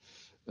or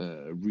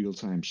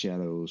real-time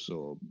shadows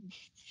or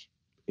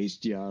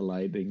HDR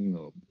lighting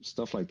or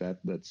stuff like that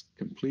that's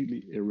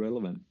completely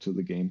irrelevant to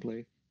the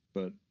gameplay.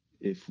 But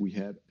if we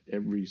had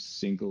every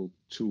single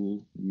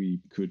tool,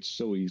 we could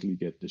so easily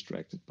get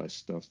distracted by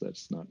stuff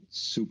that's not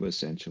super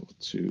essential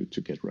to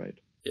get right.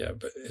 Yeah,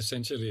 but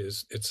essentially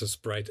it's a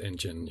sprite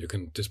engine. You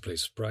can display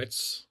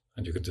sprites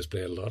and you can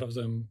display a lot of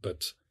them,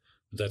 but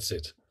that's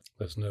it.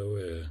 There's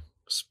no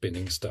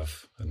spinning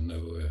stuff and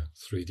no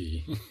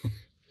 3D.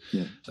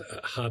 Yeah.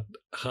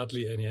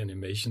 Hardly any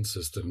animation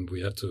system.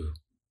 We had to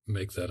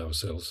make that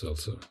ourselves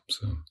also.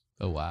 So.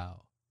 Oh,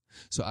 wow.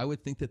 So I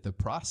would think that the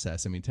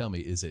process, I mean, tell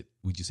me,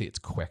 would you say it's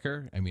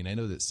quicker? I mean, I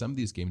know that some of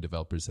these game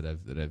developers that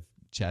I've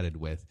chatted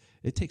with,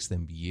 it takes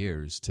them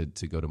years to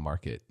go to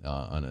market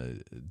on a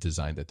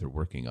design that they're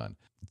working on.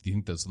 Do you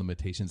think those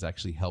limitations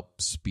actually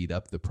help speed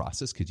up the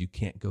process? Because you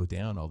can't go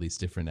down all these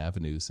different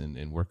avenues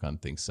and work on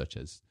things such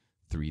as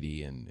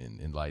 3D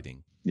and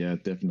lighting. Yeah,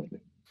 definitely.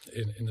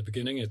 In the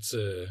beginning, it's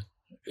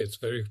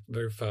very,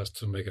 very fast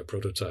to make a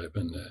prototype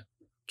and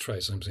try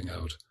something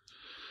out.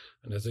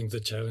 And I think the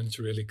challenge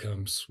really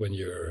comes when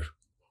you're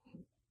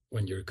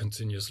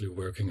continuously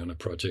working on a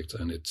project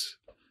and it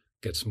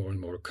gets more and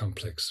more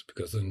complex,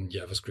 because then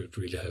JavaScript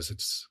really has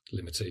its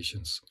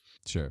limitations.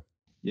 Sure.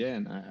 Yeah,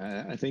 and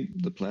I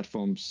think the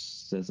platform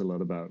says a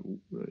lot about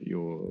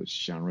your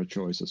genre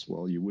choice as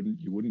well. You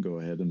wouldn't go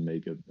ahead and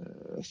make a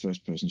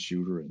first-person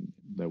shooter, and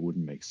that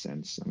wouldn't make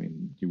sense. I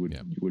mean, you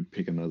would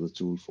pick another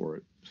tool for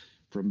it.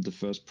 From the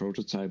first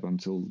prototype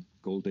until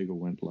Gold Digger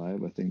went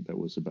live, I think that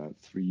was about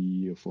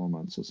 3 or 4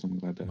 months or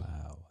something like that.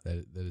 Wow,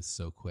 that is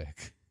so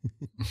quick.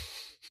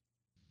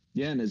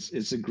 Yeah, and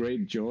it's a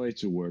great joy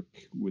to work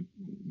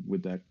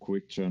with that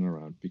quick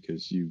turnaround,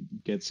 because you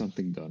get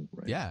something done,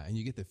 right? Yeah, and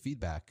you get the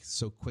feedback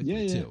so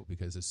quickly too,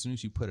 because as soon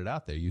as you put it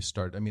out there, you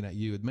start. I mean,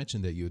 you had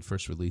mentioned that you would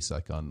first release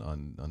like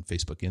on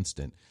Facebook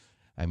Instant.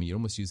 I mean, you're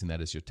almost using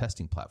that as your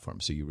testing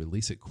platform. So you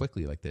release it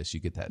quickly like this, you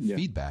get that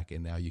feedback,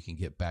 and now you can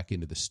get back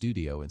into the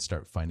studio and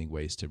start finding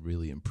ways to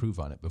really improve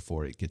on it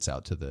before it gets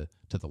out to the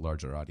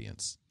larger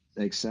audience.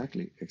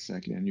 Exactly.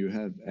 And you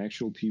have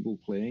actual people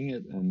playing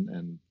it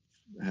and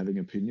having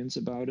opinions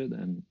about it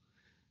and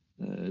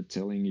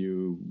telling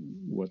you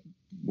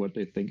what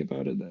they think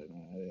about it.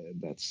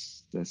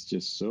 That's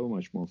just so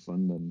much more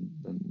fun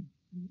than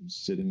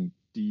sitting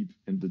deep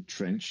in the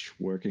trench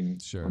working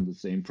on the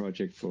same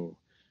project for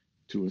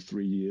 2 or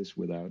 3 years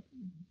without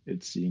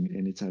it seeing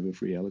any type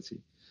of reality.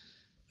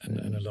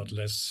 And a lot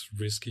less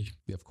risky.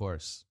 Yeah, of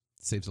course.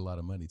 Saves a lot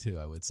of money too,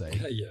 I would say.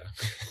 Yeah.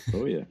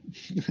 Oh yeah,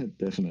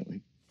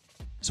 definitely.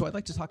 So I'd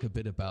like to talk a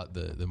bit about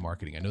the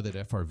marketing. I know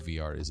that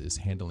FRVR is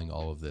handling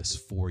all of this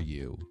for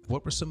you.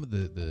 What were some of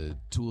the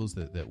tools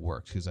that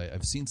worked? Because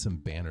I've seen some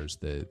banners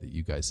that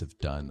you guys have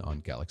done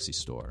on Galaxy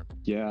Store.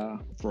 Yeah,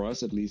 for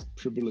us at least,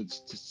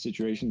 privileged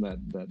situation that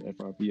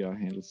FRVR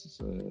handles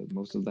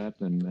most of that,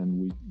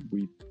 and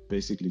we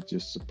basically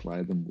just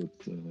supply them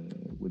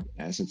with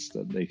assets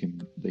that they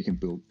can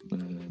build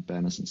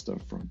banners and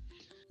stuff from.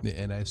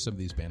 And I have some of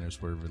these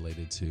banners were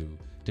related to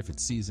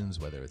different seasons,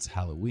 whether it's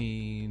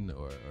Halloween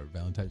or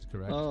Valentine's,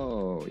 correct?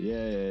 Oh,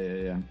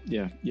 yeah.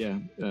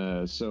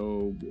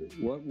 So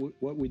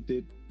what we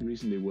did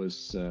recently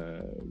was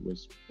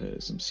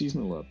some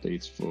seasonal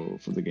updates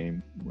for the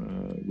game.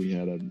 We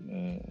had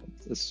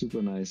a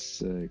super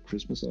nice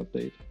Christmas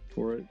update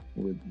for it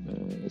with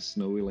a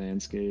snowy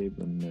landscape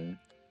and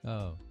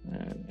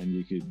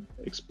you could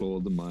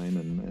explore the mine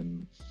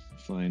and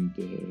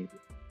find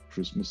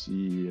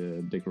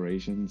Christmassy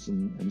decorations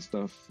and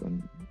stuff,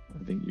 and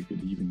I think you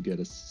could even get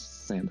a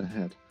Santa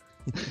hat.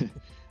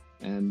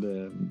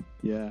 And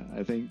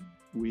I think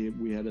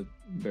we had a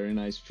very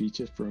nice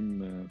feature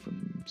from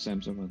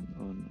Samsung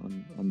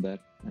on that,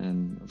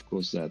 and of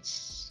course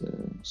that's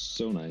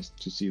so nice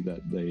to see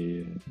that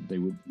they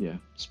would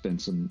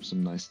spend some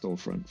nice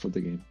storefront for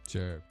the game.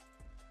 Sure.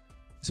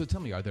 So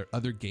tell me, are there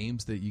other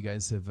games that you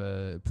guys have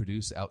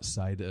produced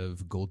outside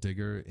of Gold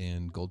Digger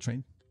and Gold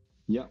Train?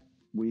 Yeah.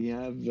 We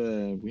have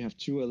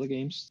 2 other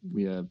games.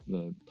 We have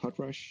Pot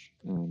Rush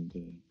and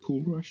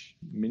Pool Rush,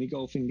 mini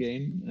golfing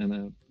game,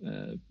 and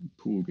a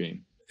pool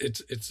game.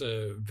 It's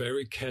a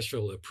very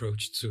casual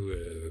approach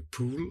to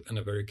pool and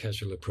a very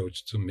casual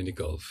approach to mini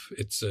golf.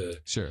 It's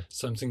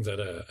something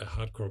that a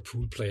hardcore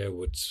pool player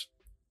would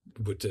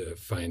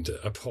find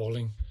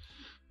appalling,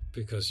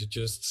 because you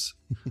just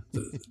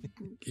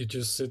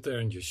sit there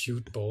and you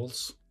shoot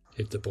balls,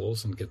 hit the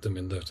balls, and get them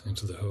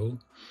into the hole.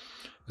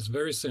 It's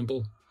very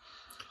simple.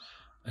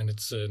 And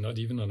it's not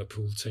even on a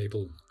pool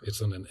table.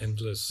 It's on an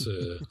endless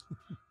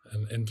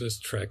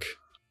track.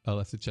 I'll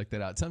have to check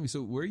that out. Tell me,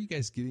 so where are you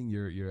guys getting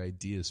your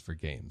ideas for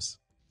games?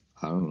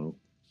 I don't know.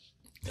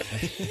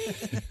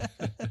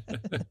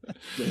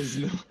 There's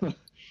no.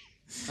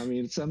 I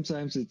mean,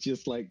 sometimes it's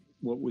just like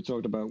what we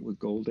talked about with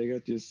Gold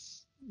Digger,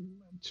 just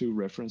 2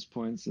 reference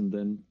points and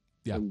then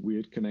a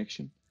weird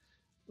connection.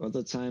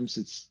 Other times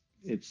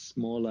it's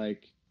more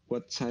like,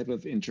 what type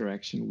of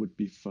interaction would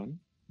be fun?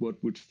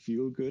 What would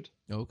feel good?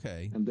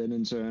 Okay. And then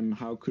in turn,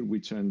 how could we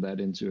turn that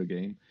into a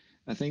game?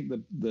 I think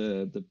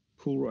the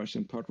Pool Rush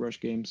and Pot Rush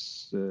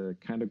games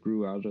kind of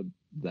grew out of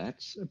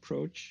that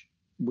approach.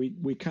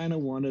 we kind of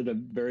wanted a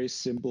very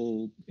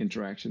simple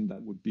interaction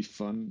that would be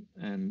fun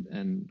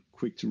and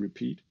quick to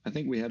repeat. I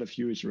think we had a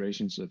few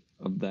iterations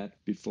of that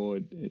before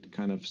it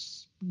kind of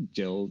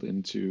gelled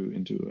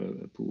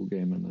into a pool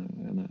game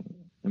and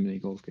a mini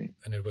golf game.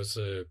 And it was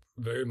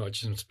very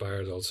much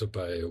inspired also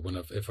by one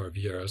of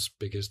FRVR's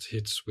biggest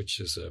hits, which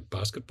is a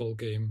basketball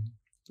game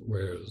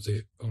where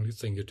the only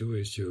thing you do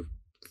is you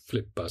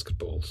flip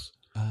basketballs.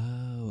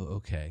 Oh,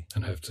 okay.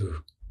 And have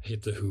to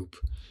hit the hoop.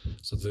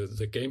 So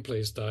the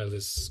gameplay style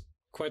is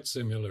quite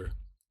similar.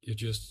 You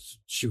just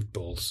shoot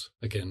balls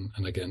again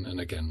and again and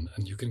again,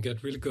 and you can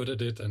get really good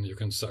at it and you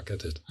can suck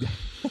at it.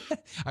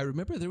 I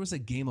remember there was a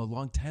game a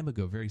long time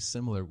ago, very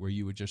similar, where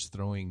you were just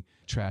throwing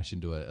trash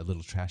into a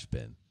little trash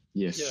bin.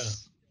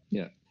 Yes.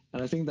 Yeah.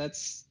 And I think that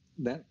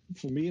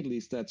for me at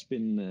least, that's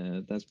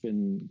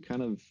been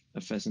kind of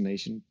a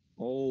fascination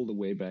all the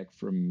way back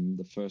from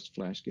the first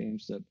Flash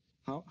games, that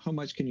how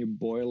much can you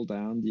boil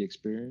down the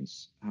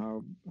experience?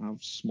 How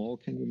small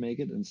can you make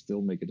it and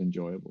still make it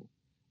enjoyable?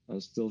 I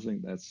still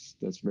think that's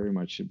very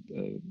much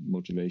a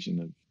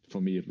motivation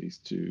for me at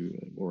least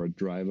or a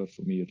driver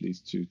for me at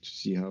least to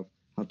see how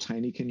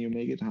tiny can you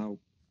make it? How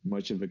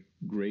much of a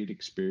great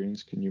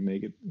experience can you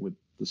make it with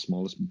the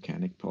smallest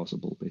mechanic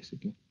possible,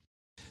 basically?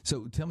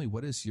 So tell me,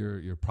 what is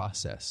your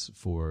process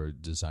for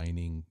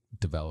designing,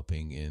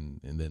 developing,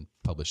 and then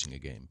publishing a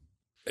game?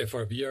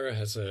 FRVR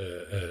has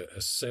a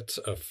set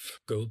of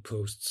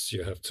goalposts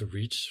you have to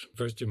reach.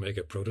 First, you make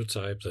a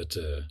prototype that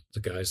the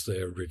guys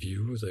there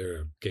review,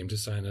 they're game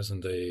designers,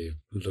 and they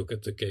look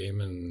at the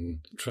game and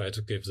try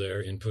to give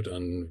their input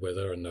on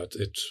whether or not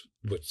it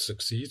would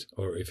succeed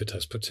or if it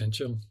has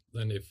potential.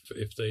 Then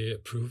if they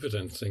approve it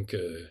and think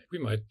we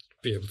might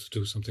be able to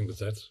do something with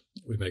that,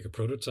 we make a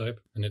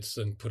prototype, and it's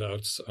then put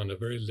out on a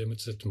very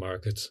limited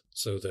market.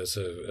 So there's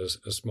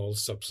a small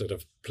subset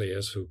of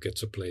players who get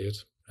to play it.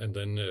 And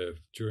then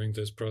during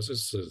this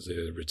process,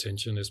 the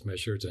retention is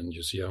measured and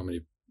you see how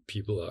many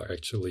people are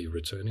actually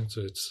returning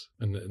to it.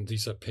 And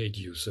these are paid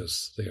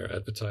users. They are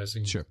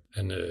advertising. Sure.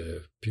 And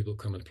people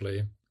come and play.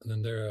 And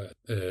then there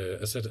are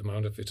a set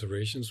amount of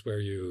iterations where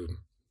you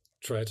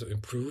try to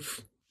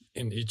improve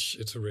in each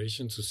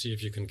iteration to see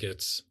if you can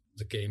get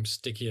the game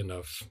sticky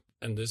enough.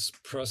 And this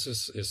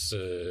process is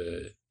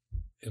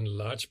in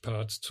large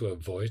part to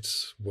avoid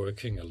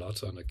working a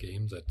lot on a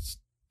game that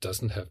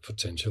doesn't have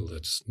potential,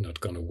 that's not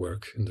going to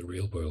work in the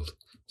real world.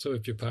 So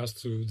if you pass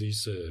through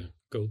these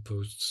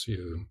goalposts,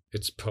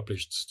 it's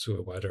published to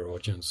a wider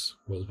audience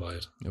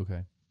worldwide.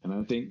 Okay. And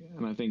I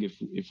think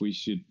if we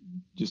should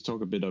just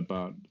talk a bit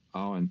about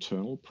our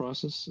internal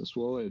process as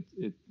well,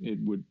 it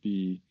would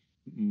be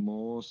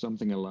more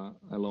something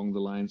along the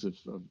lines of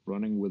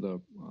running with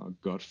a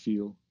gut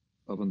feel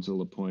up until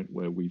the point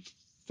where we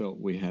felt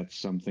we had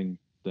something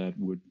that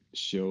would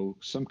show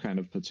some kind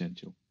of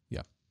potential.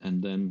 Yeah.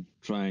 And then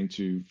trying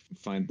to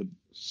find the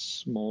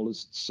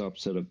smallest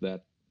subset of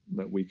that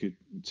we could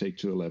take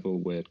to a level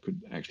where it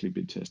could actually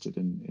be tested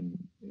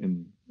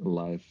in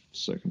live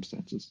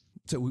circumstances.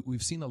 So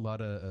we've seen a lot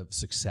of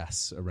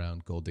success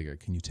around Gold Digger.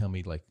 Can you tell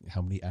me, like,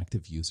 how many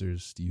active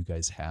users do you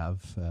guys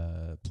have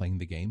playing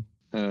the game?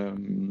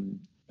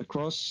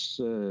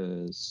 Across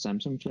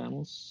Samsung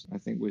channels, I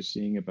think we're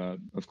seeing about,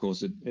 of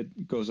course,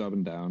 it goes up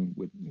and down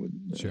with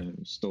Sure.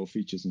 store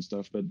features and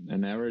stuff, but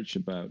an average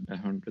about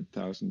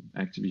 100,000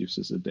 active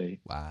users a day.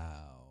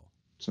 Wow.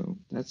 So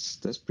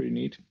that's pretty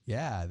neat.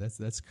 Yeah,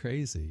 that's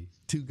crazy.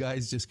 Two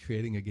guys just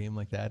creating a game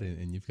like that,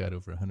 and you've got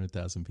over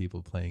 100,000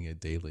 people playing it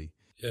daily.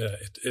 Yeah,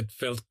 it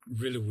felt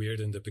really weird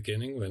in the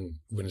beginning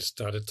when it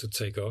started to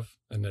take off.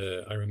 And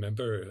I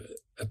remember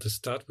at the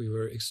start we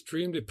were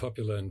extremely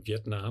popular in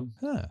Vietnam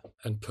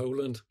and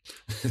Poland.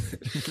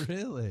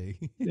 Really?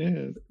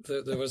 Yeah.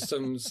 There was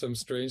some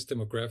strange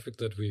demographic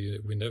that we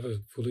never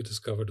fully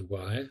discovered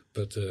why,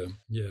 but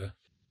yeah.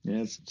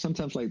 Yeah, it's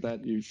sometimes like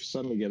that. You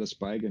suddenly get a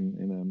spike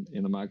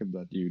in a market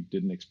that you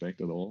didn't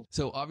expect at all.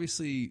 So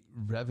obviously,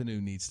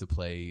 revenue needs to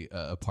play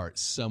a part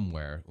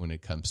somewhere when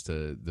it comes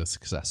to the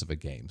success of a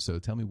game. So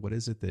tell me, what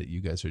is it that you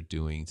guys are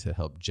doing to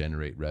help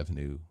generate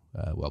revenue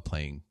while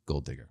playing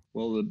Gold Digger?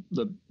 Well,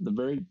 the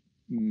very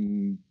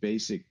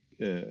basic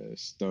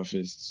stuff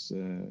is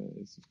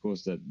of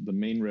course that the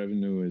main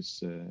revenue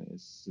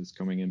is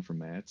coming in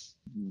from ads.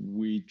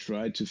 We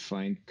try to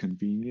find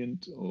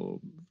convenient, or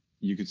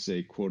you could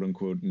say, quote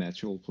unquote,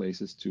 natural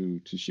places to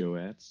show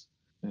ads.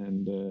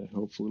 And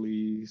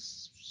hopefully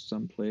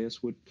some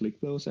players would click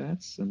those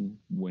ads. And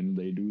when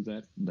they do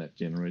that, that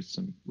generates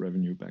some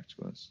revenue back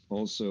to us.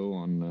 Also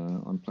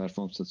on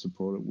platforms that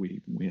support it,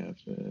 we have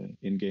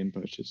in-game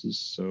purchases.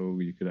 So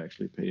you could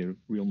actually pay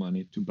real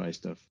money to buy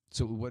stuff.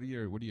 So what are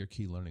your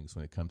key learnings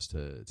when it comes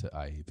to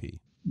IAP?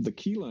 The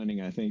key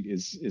learning, I think,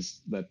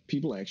 is that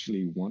people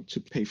actually want to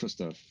pay for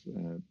stuff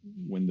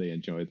when they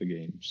enjoy the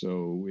game.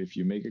 So if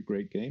you make a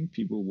great game,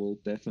 people will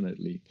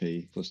definitely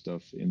pay for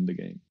stuff in the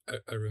game.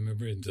 I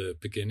remember in the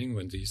beginning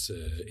when these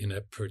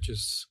in-app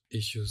purchase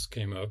issues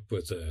came up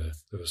with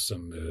there was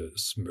some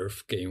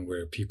Smurf game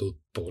where people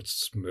bought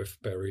Smurf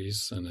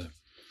berries, and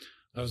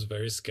I was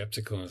very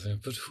skeptical. I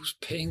think, but who's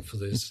paying for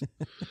this?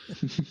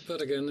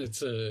 But again,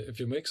 it's if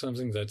you make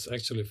something that's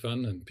actually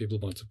fun and people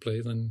want to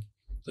play, then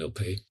they'll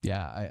pay.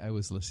 Yeah, I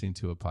was listening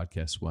to a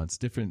podcast once,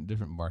 different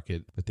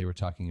market, but they were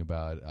talking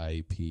about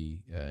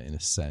IEP in a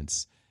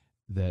sense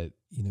that,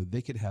 you know,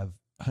 they could have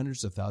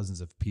hundreds of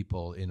thousands of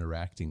people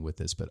interacting with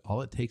this, but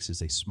all it takes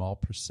is a small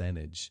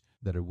percentage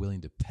that are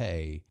willing to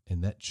pay,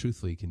 and that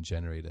truthfully can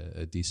generate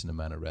a decent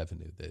amount of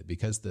revenue.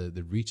 Because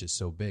the reach is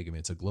so big, I mean,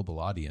 it's a global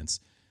audience,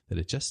 that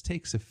it just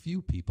takes a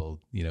few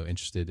people, you know,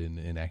 interested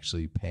in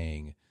actually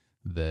paying,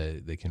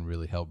 they can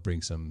really help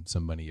bring some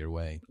money your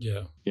way.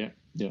 Yeah,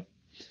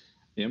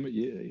 but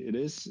it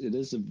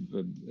is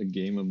a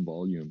game of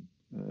volume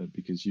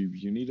because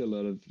you need a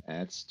lot of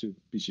ads to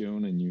be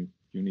shown, and you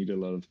need a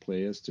lot of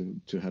players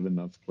to have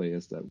enough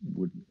players that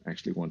would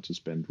actually want to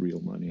spend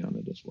real money on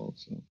it as well.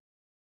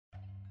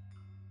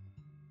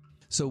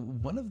 So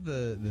one of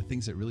the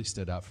things that really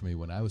stood out for me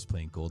when I was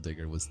playing Gold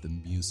Digger was the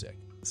music.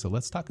 So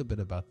let's talk a bit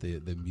about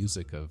the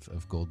music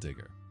of Gold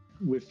Digger.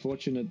 We're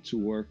fortunate to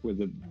work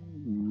with a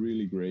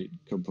really great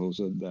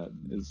composer that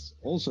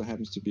also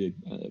happens to be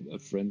a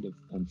friend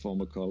and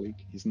former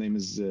colleague. His name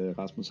is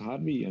Rasmus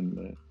Hartvig,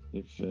 and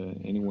if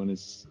anyone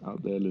is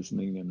out there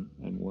listening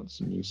and wants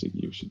some music,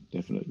 you should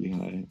definitely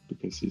hire him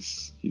because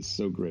he's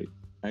so great.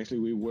 Actually,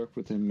 we worked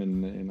with him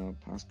in our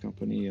past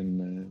company,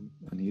 and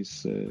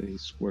he's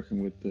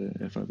working with the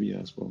FRVR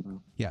as well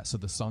now. Yeah, so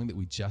the song that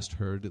we just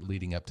heard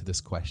leading up to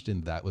this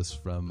question, that was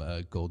from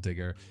Gold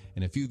Digger.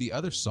 And a few of the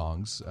other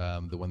songs,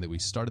 the one that we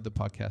started the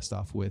podcast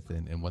off with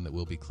and one that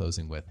we'll be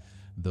closing with,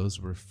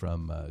 those were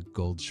from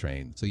Gold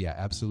Train. So yeah,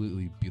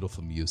 absolutely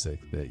beautiful music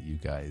that you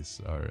guys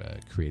are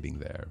creating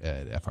there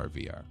at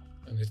FRVR.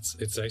 And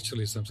it's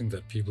actually something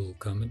that people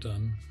comment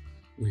on.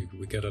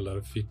 We get a lot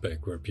of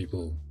feedback where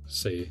people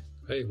say,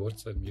 hey,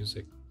 what's that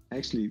music?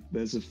 Actually,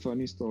 there's a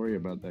funny story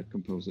about that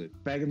composer.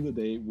 Back in the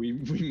day, we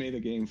made a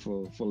game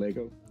for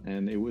Lego,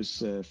 and it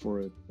was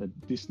for a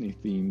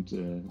Disney-themed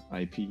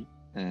IP,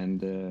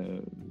 and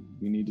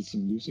we needed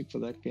some music for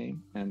that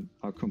game. And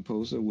our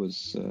composer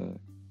was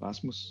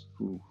Rasmus,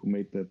 who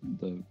made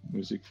the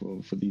music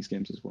for these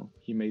games as well.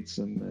 He made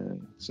some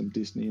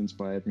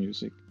Disney-inspired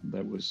music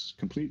that was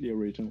completely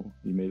original.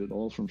 He made it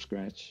all from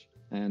scratch.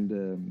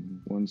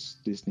 And once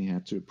Disney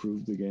had to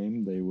approve the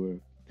game, they were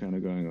kind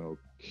of going,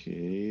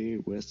 okay,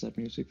 where's that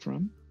music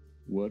from?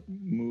 What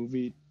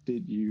movie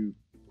did you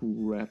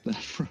grab that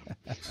from?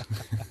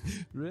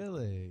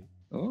 Really?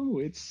 Oh,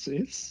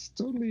 it's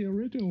totally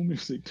original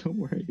music. Don't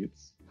worry.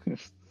 It's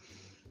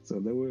so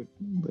they were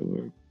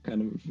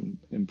kind of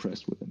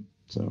impressed with him.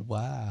 So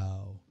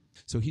wow.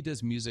 So he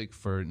does music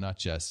for not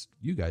just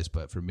you guys,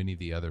 but for many of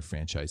the other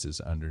franchises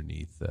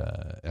underneath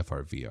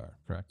FRVR,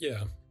 correct?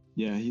 Yeah.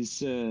 Yeah,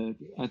 he's.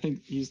 I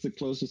think he's the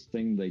closest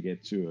thing they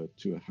get to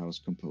a house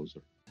composer.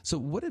 So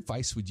what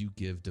advice would you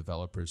give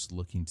developers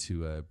looking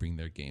to bring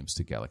their games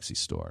to Galaxy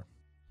Store?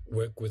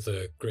 Work with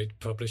a great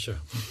publisher.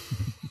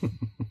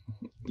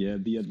 Yeah,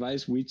 the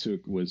advice we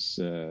took was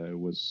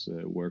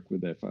work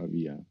with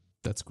FRVR.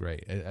 That's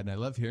great. And I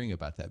love hearing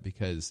about that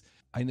because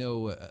I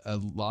know a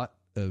lot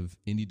of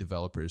indie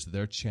developers,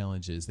 their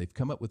challenge is they've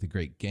come up with a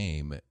great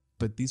game,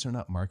 but these are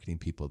not marketing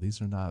people.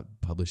 These are not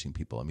publishing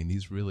people. I mean,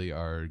 these really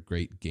are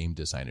great game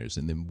designers.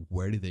 And then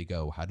where do they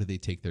go? How do they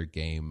take their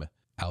game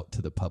out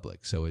to the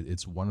public? So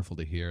it's wonderful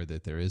to hear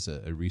that there is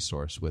a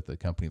resource with a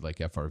company like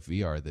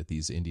FRVR that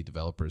these indie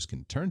developers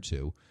can turn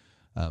to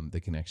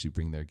that can actually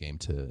bring their game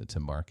to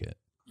market.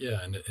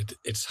 Yeah, and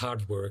it's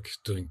hard work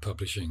doing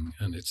publishing,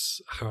 and it's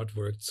hard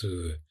work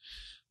to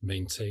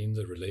maintain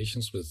the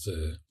relations with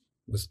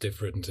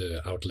different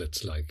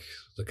outlets like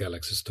the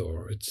Galaxy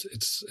Store.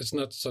 It's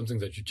not something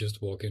that you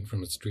just walk in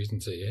from the street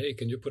and say, hey,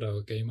 can you put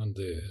our game on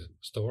the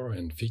store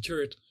and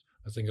feature it?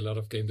 I think a lot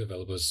of game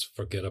developers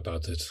forget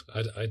about it.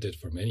 I did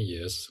for many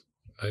years.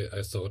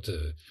 I thought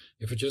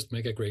if you just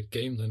make a great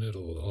game, then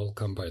it'll all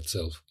come by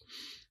itself.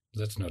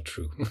 That's not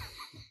true.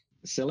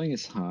 Selling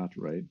is hard,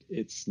 right?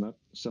 It's not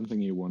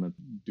something you want to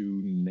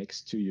do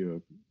next to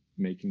your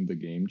making the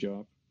game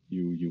job.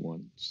 You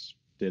want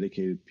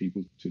dedicated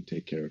people to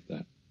take care of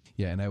that.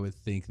 Yeah, and I would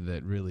think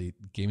that really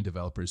game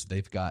developers,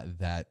 they've got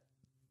that,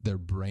 their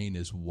brain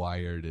is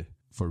wired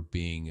for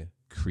being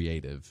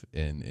creative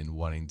and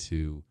wanting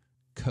to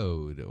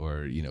code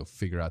or,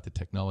 figure out the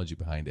technology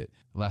behind it.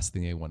 The last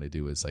thing they want to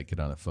do is like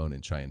get on a phone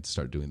and try and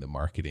start doing the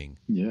marketing,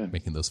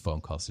 making those phone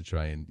calls to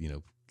try and,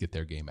 get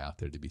their game out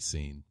there to be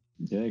seen.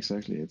 Yeah,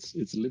 exactly.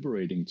 It's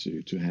liberating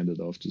to hand it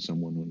off to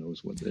someone who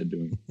knows what they're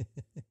doing.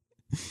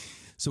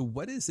 So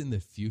what is in the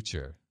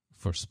future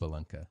for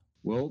Spelunka?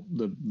 Well,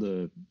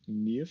 the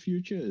near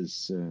future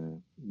is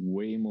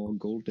way more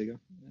Gold Digger,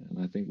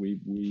 and I think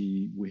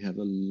we have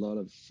a lot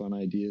of fun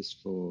ideas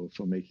for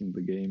making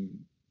the game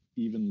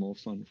even more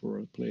fun for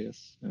our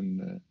players,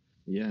 and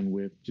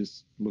we're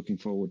just looking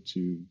forward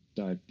to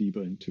dive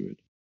deeper into it.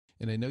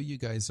 And I know you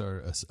guys are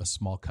a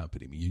small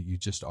company. I mean, you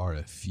just are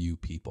a few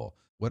people.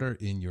 What are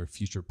in your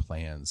future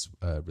plans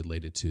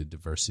related to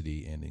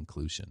diversity and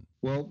inclusion?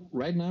 Well,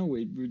 right now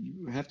we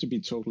have to be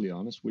totally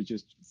honest. We're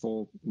just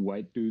four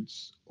white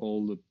dudes,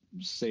 all the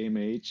same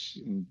age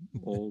and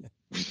all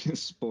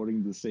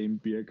sporting the same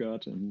beer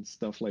gut and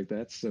stuff like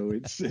that. So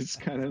it's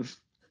kind of,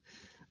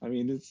 I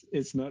mean,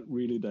 it's not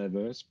really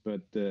diverse,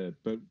 but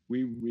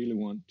we really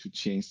want to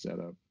change that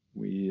up.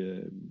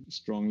 We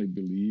strongly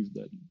believe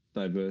that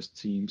diverse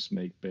teams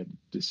make better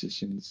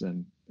decisions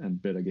and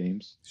better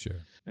games. Sure.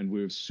 And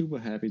we're super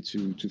happy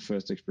to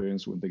first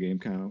experience when the game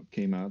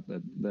came out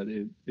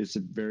that it's a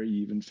very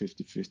even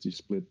 50-50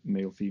 split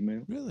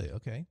male-female. Really?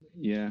 Okay.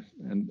 Yeah,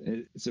 and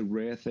it's a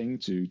rare thing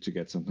to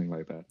get something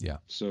like that. Yeah.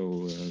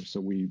 So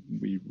we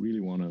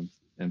really want to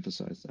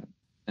emphasize that.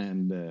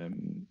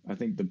 And I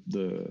think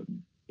the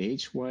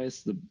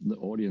age-wise, the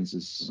audience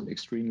is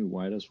extremely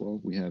wide as well.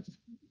 We have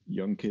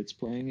young kids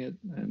playing it,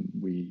 and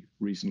we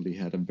recently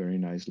had a very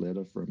nice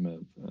letter from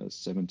a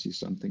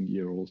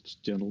 70-something-year-old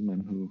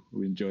gentleman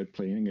who enjoyed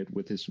playing it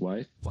with his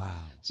wife. Wow.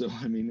 So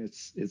I mean,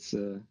 it's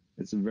a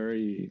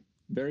very,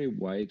 very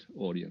wide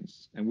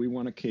audience, and we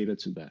want to cater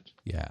to that.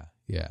 Yeah.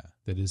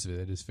 That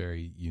is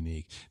very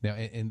unique. Now,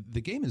 and the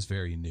game is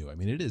very new. I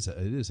mean, it is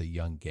a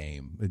young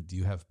game. Do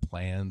you have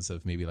plans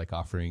of maybe like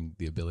offering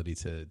the ability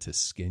to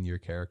skin your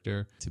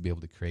character to be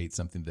able to create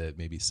something that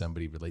maybe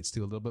somebody relates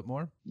to a little bit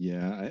more?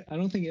 Yeah, I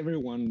don't think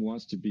everyone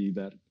wants to be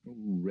that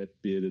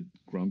red-bearded,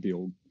 grumpy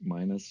old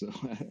miner. So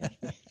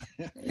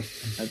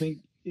I think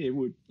it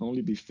would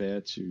only be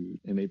fair to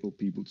enable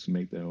people to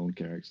make their own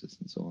characters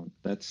and so on.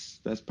 That's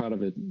part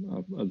of it,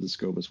 of the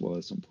scope as well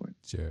at some point.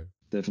 Sure.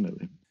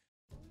 Definitely.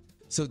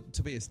 So,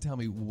 Tobias, tell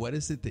me, what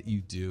is it that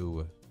you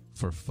do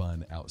for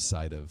fun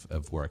outside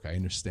of work? I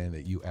understand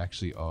that you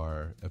actually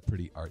are a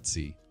pretty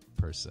artsy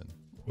person.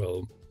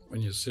 Well,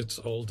 when you sit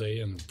all day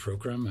and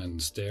program and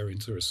stare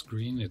into a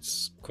screen,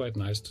 it's quite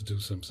nice to do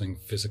something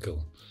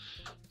physical.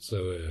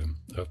 So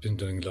I've been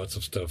doing lots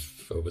of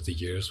stuff over the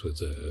years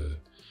with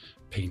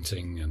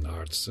painting and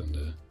arts,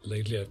 and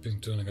lately I've been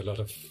doing a lot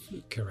of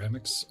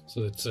ceramics.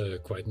 So it's a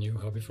quite new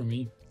hobby for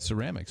me.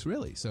 Ceramics,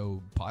 really?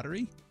 So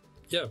pottery?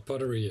 Yeah,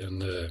 pottery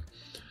and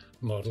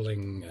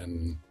modeling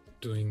and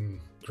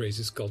doing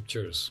crazy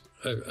sculptures.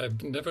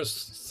 I've never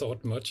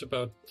thought much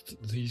about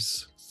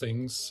these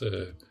things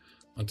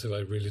until I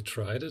really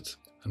tried it.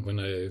 And when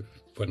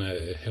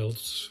I held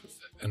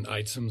an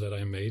item that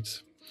I made,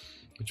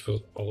 which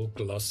was all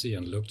glossy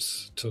and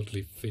looked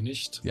totally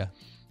finished, yeah,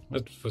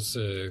 that was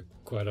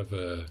quite of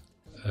a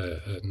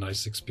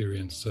nice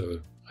experience.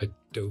 So I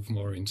dove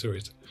more into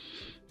it.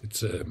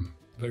 It's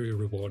very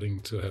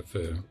rewarding to have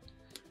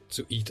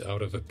to eat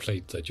out of a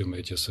plate that you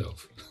made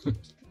yourself.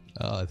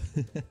 Oh,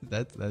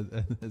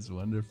 that's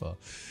wonderful.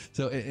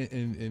 So,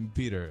 and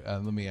Peter,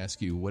 let me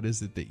ask you, what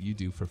is it that you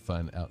do for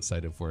fun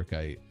outside of work?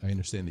 I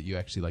understand that you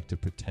actually like to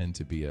pretend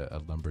to be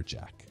a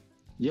lumberjack.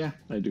 Yeah,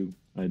 I do.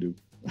 I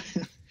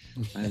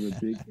have a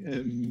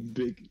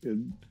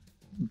big,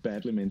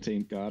 badly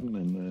maintained garden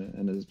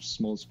and a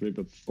small strip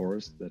of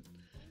forest that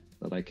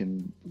I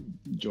can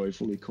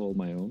joyfully call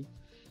my own.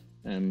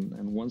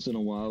 And once in a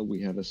while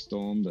we have a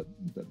storm that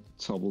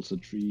topples a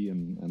tree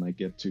and I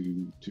get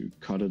to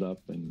cut it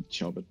up and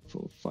chop it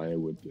for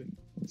firewood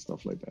and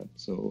stuff like that.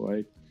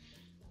 So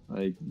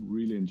I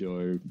really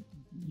enjoy,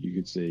 you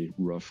could say,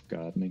 rough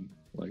gardening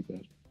like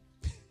that.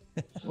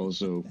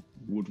 Also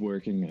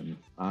woodworking and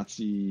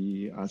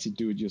artsy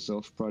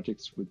do-it-yourself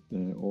projects with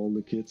all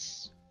the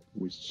kids,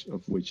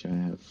 of which I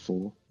have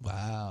 4.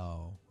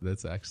 Wow,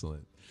 that's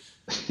excellent.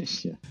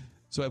 Yeah.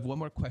 So I have one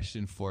more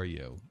question for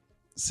you.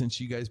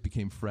 Since you guys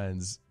became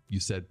friends,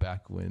 you said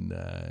back when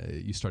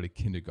you started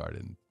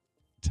kindergarten,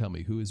 tell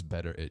me, who is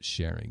better at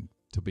sharing,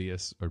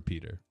 Tobias or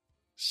Peter?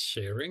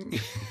 Sharing?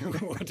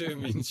 What do you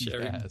mean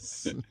sharing?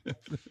 Yes.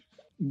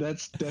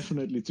 That's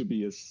definitely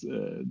Tobias.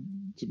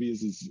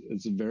 Tobias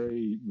is a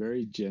very,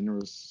 very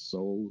generous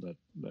soul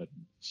that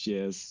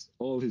shares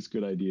all his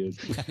good ideas.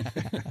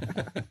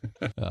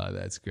 Oh,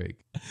 that's great.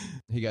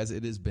 Hey guys,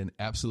 it has been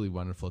absolutely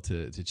wonderful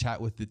to chat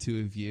with the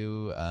two of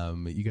you.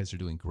 You guys are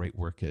doing great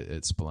work at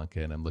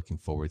Spelunka, and I'm looking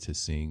forward to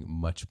seeing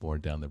much more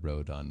down the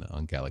road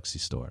on Galaxy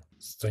Store.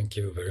 Thank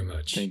you very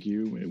much. Thank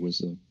you. It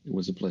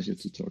was a pleasure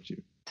to talk to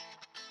you.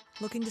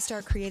 Looking to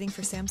start creating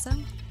for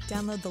Samsung?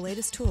 Download the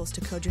latest tools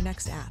to code your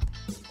next app.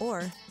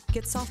 Or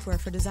get software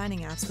for designing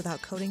apps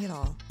without coding at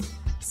all.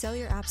 Sell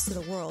your apps to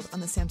the world on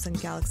the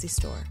Samsung Galaxy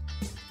Store.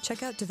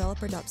 Check out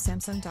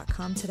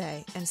developer.samsung.com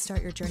today and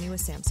start your journey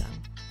with Samsung.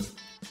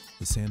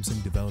 The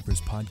Samsung Developers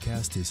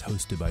Podcast is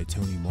hosted by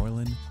Tony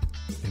Moreland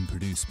and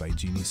produced by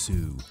Jeannie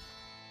Sue.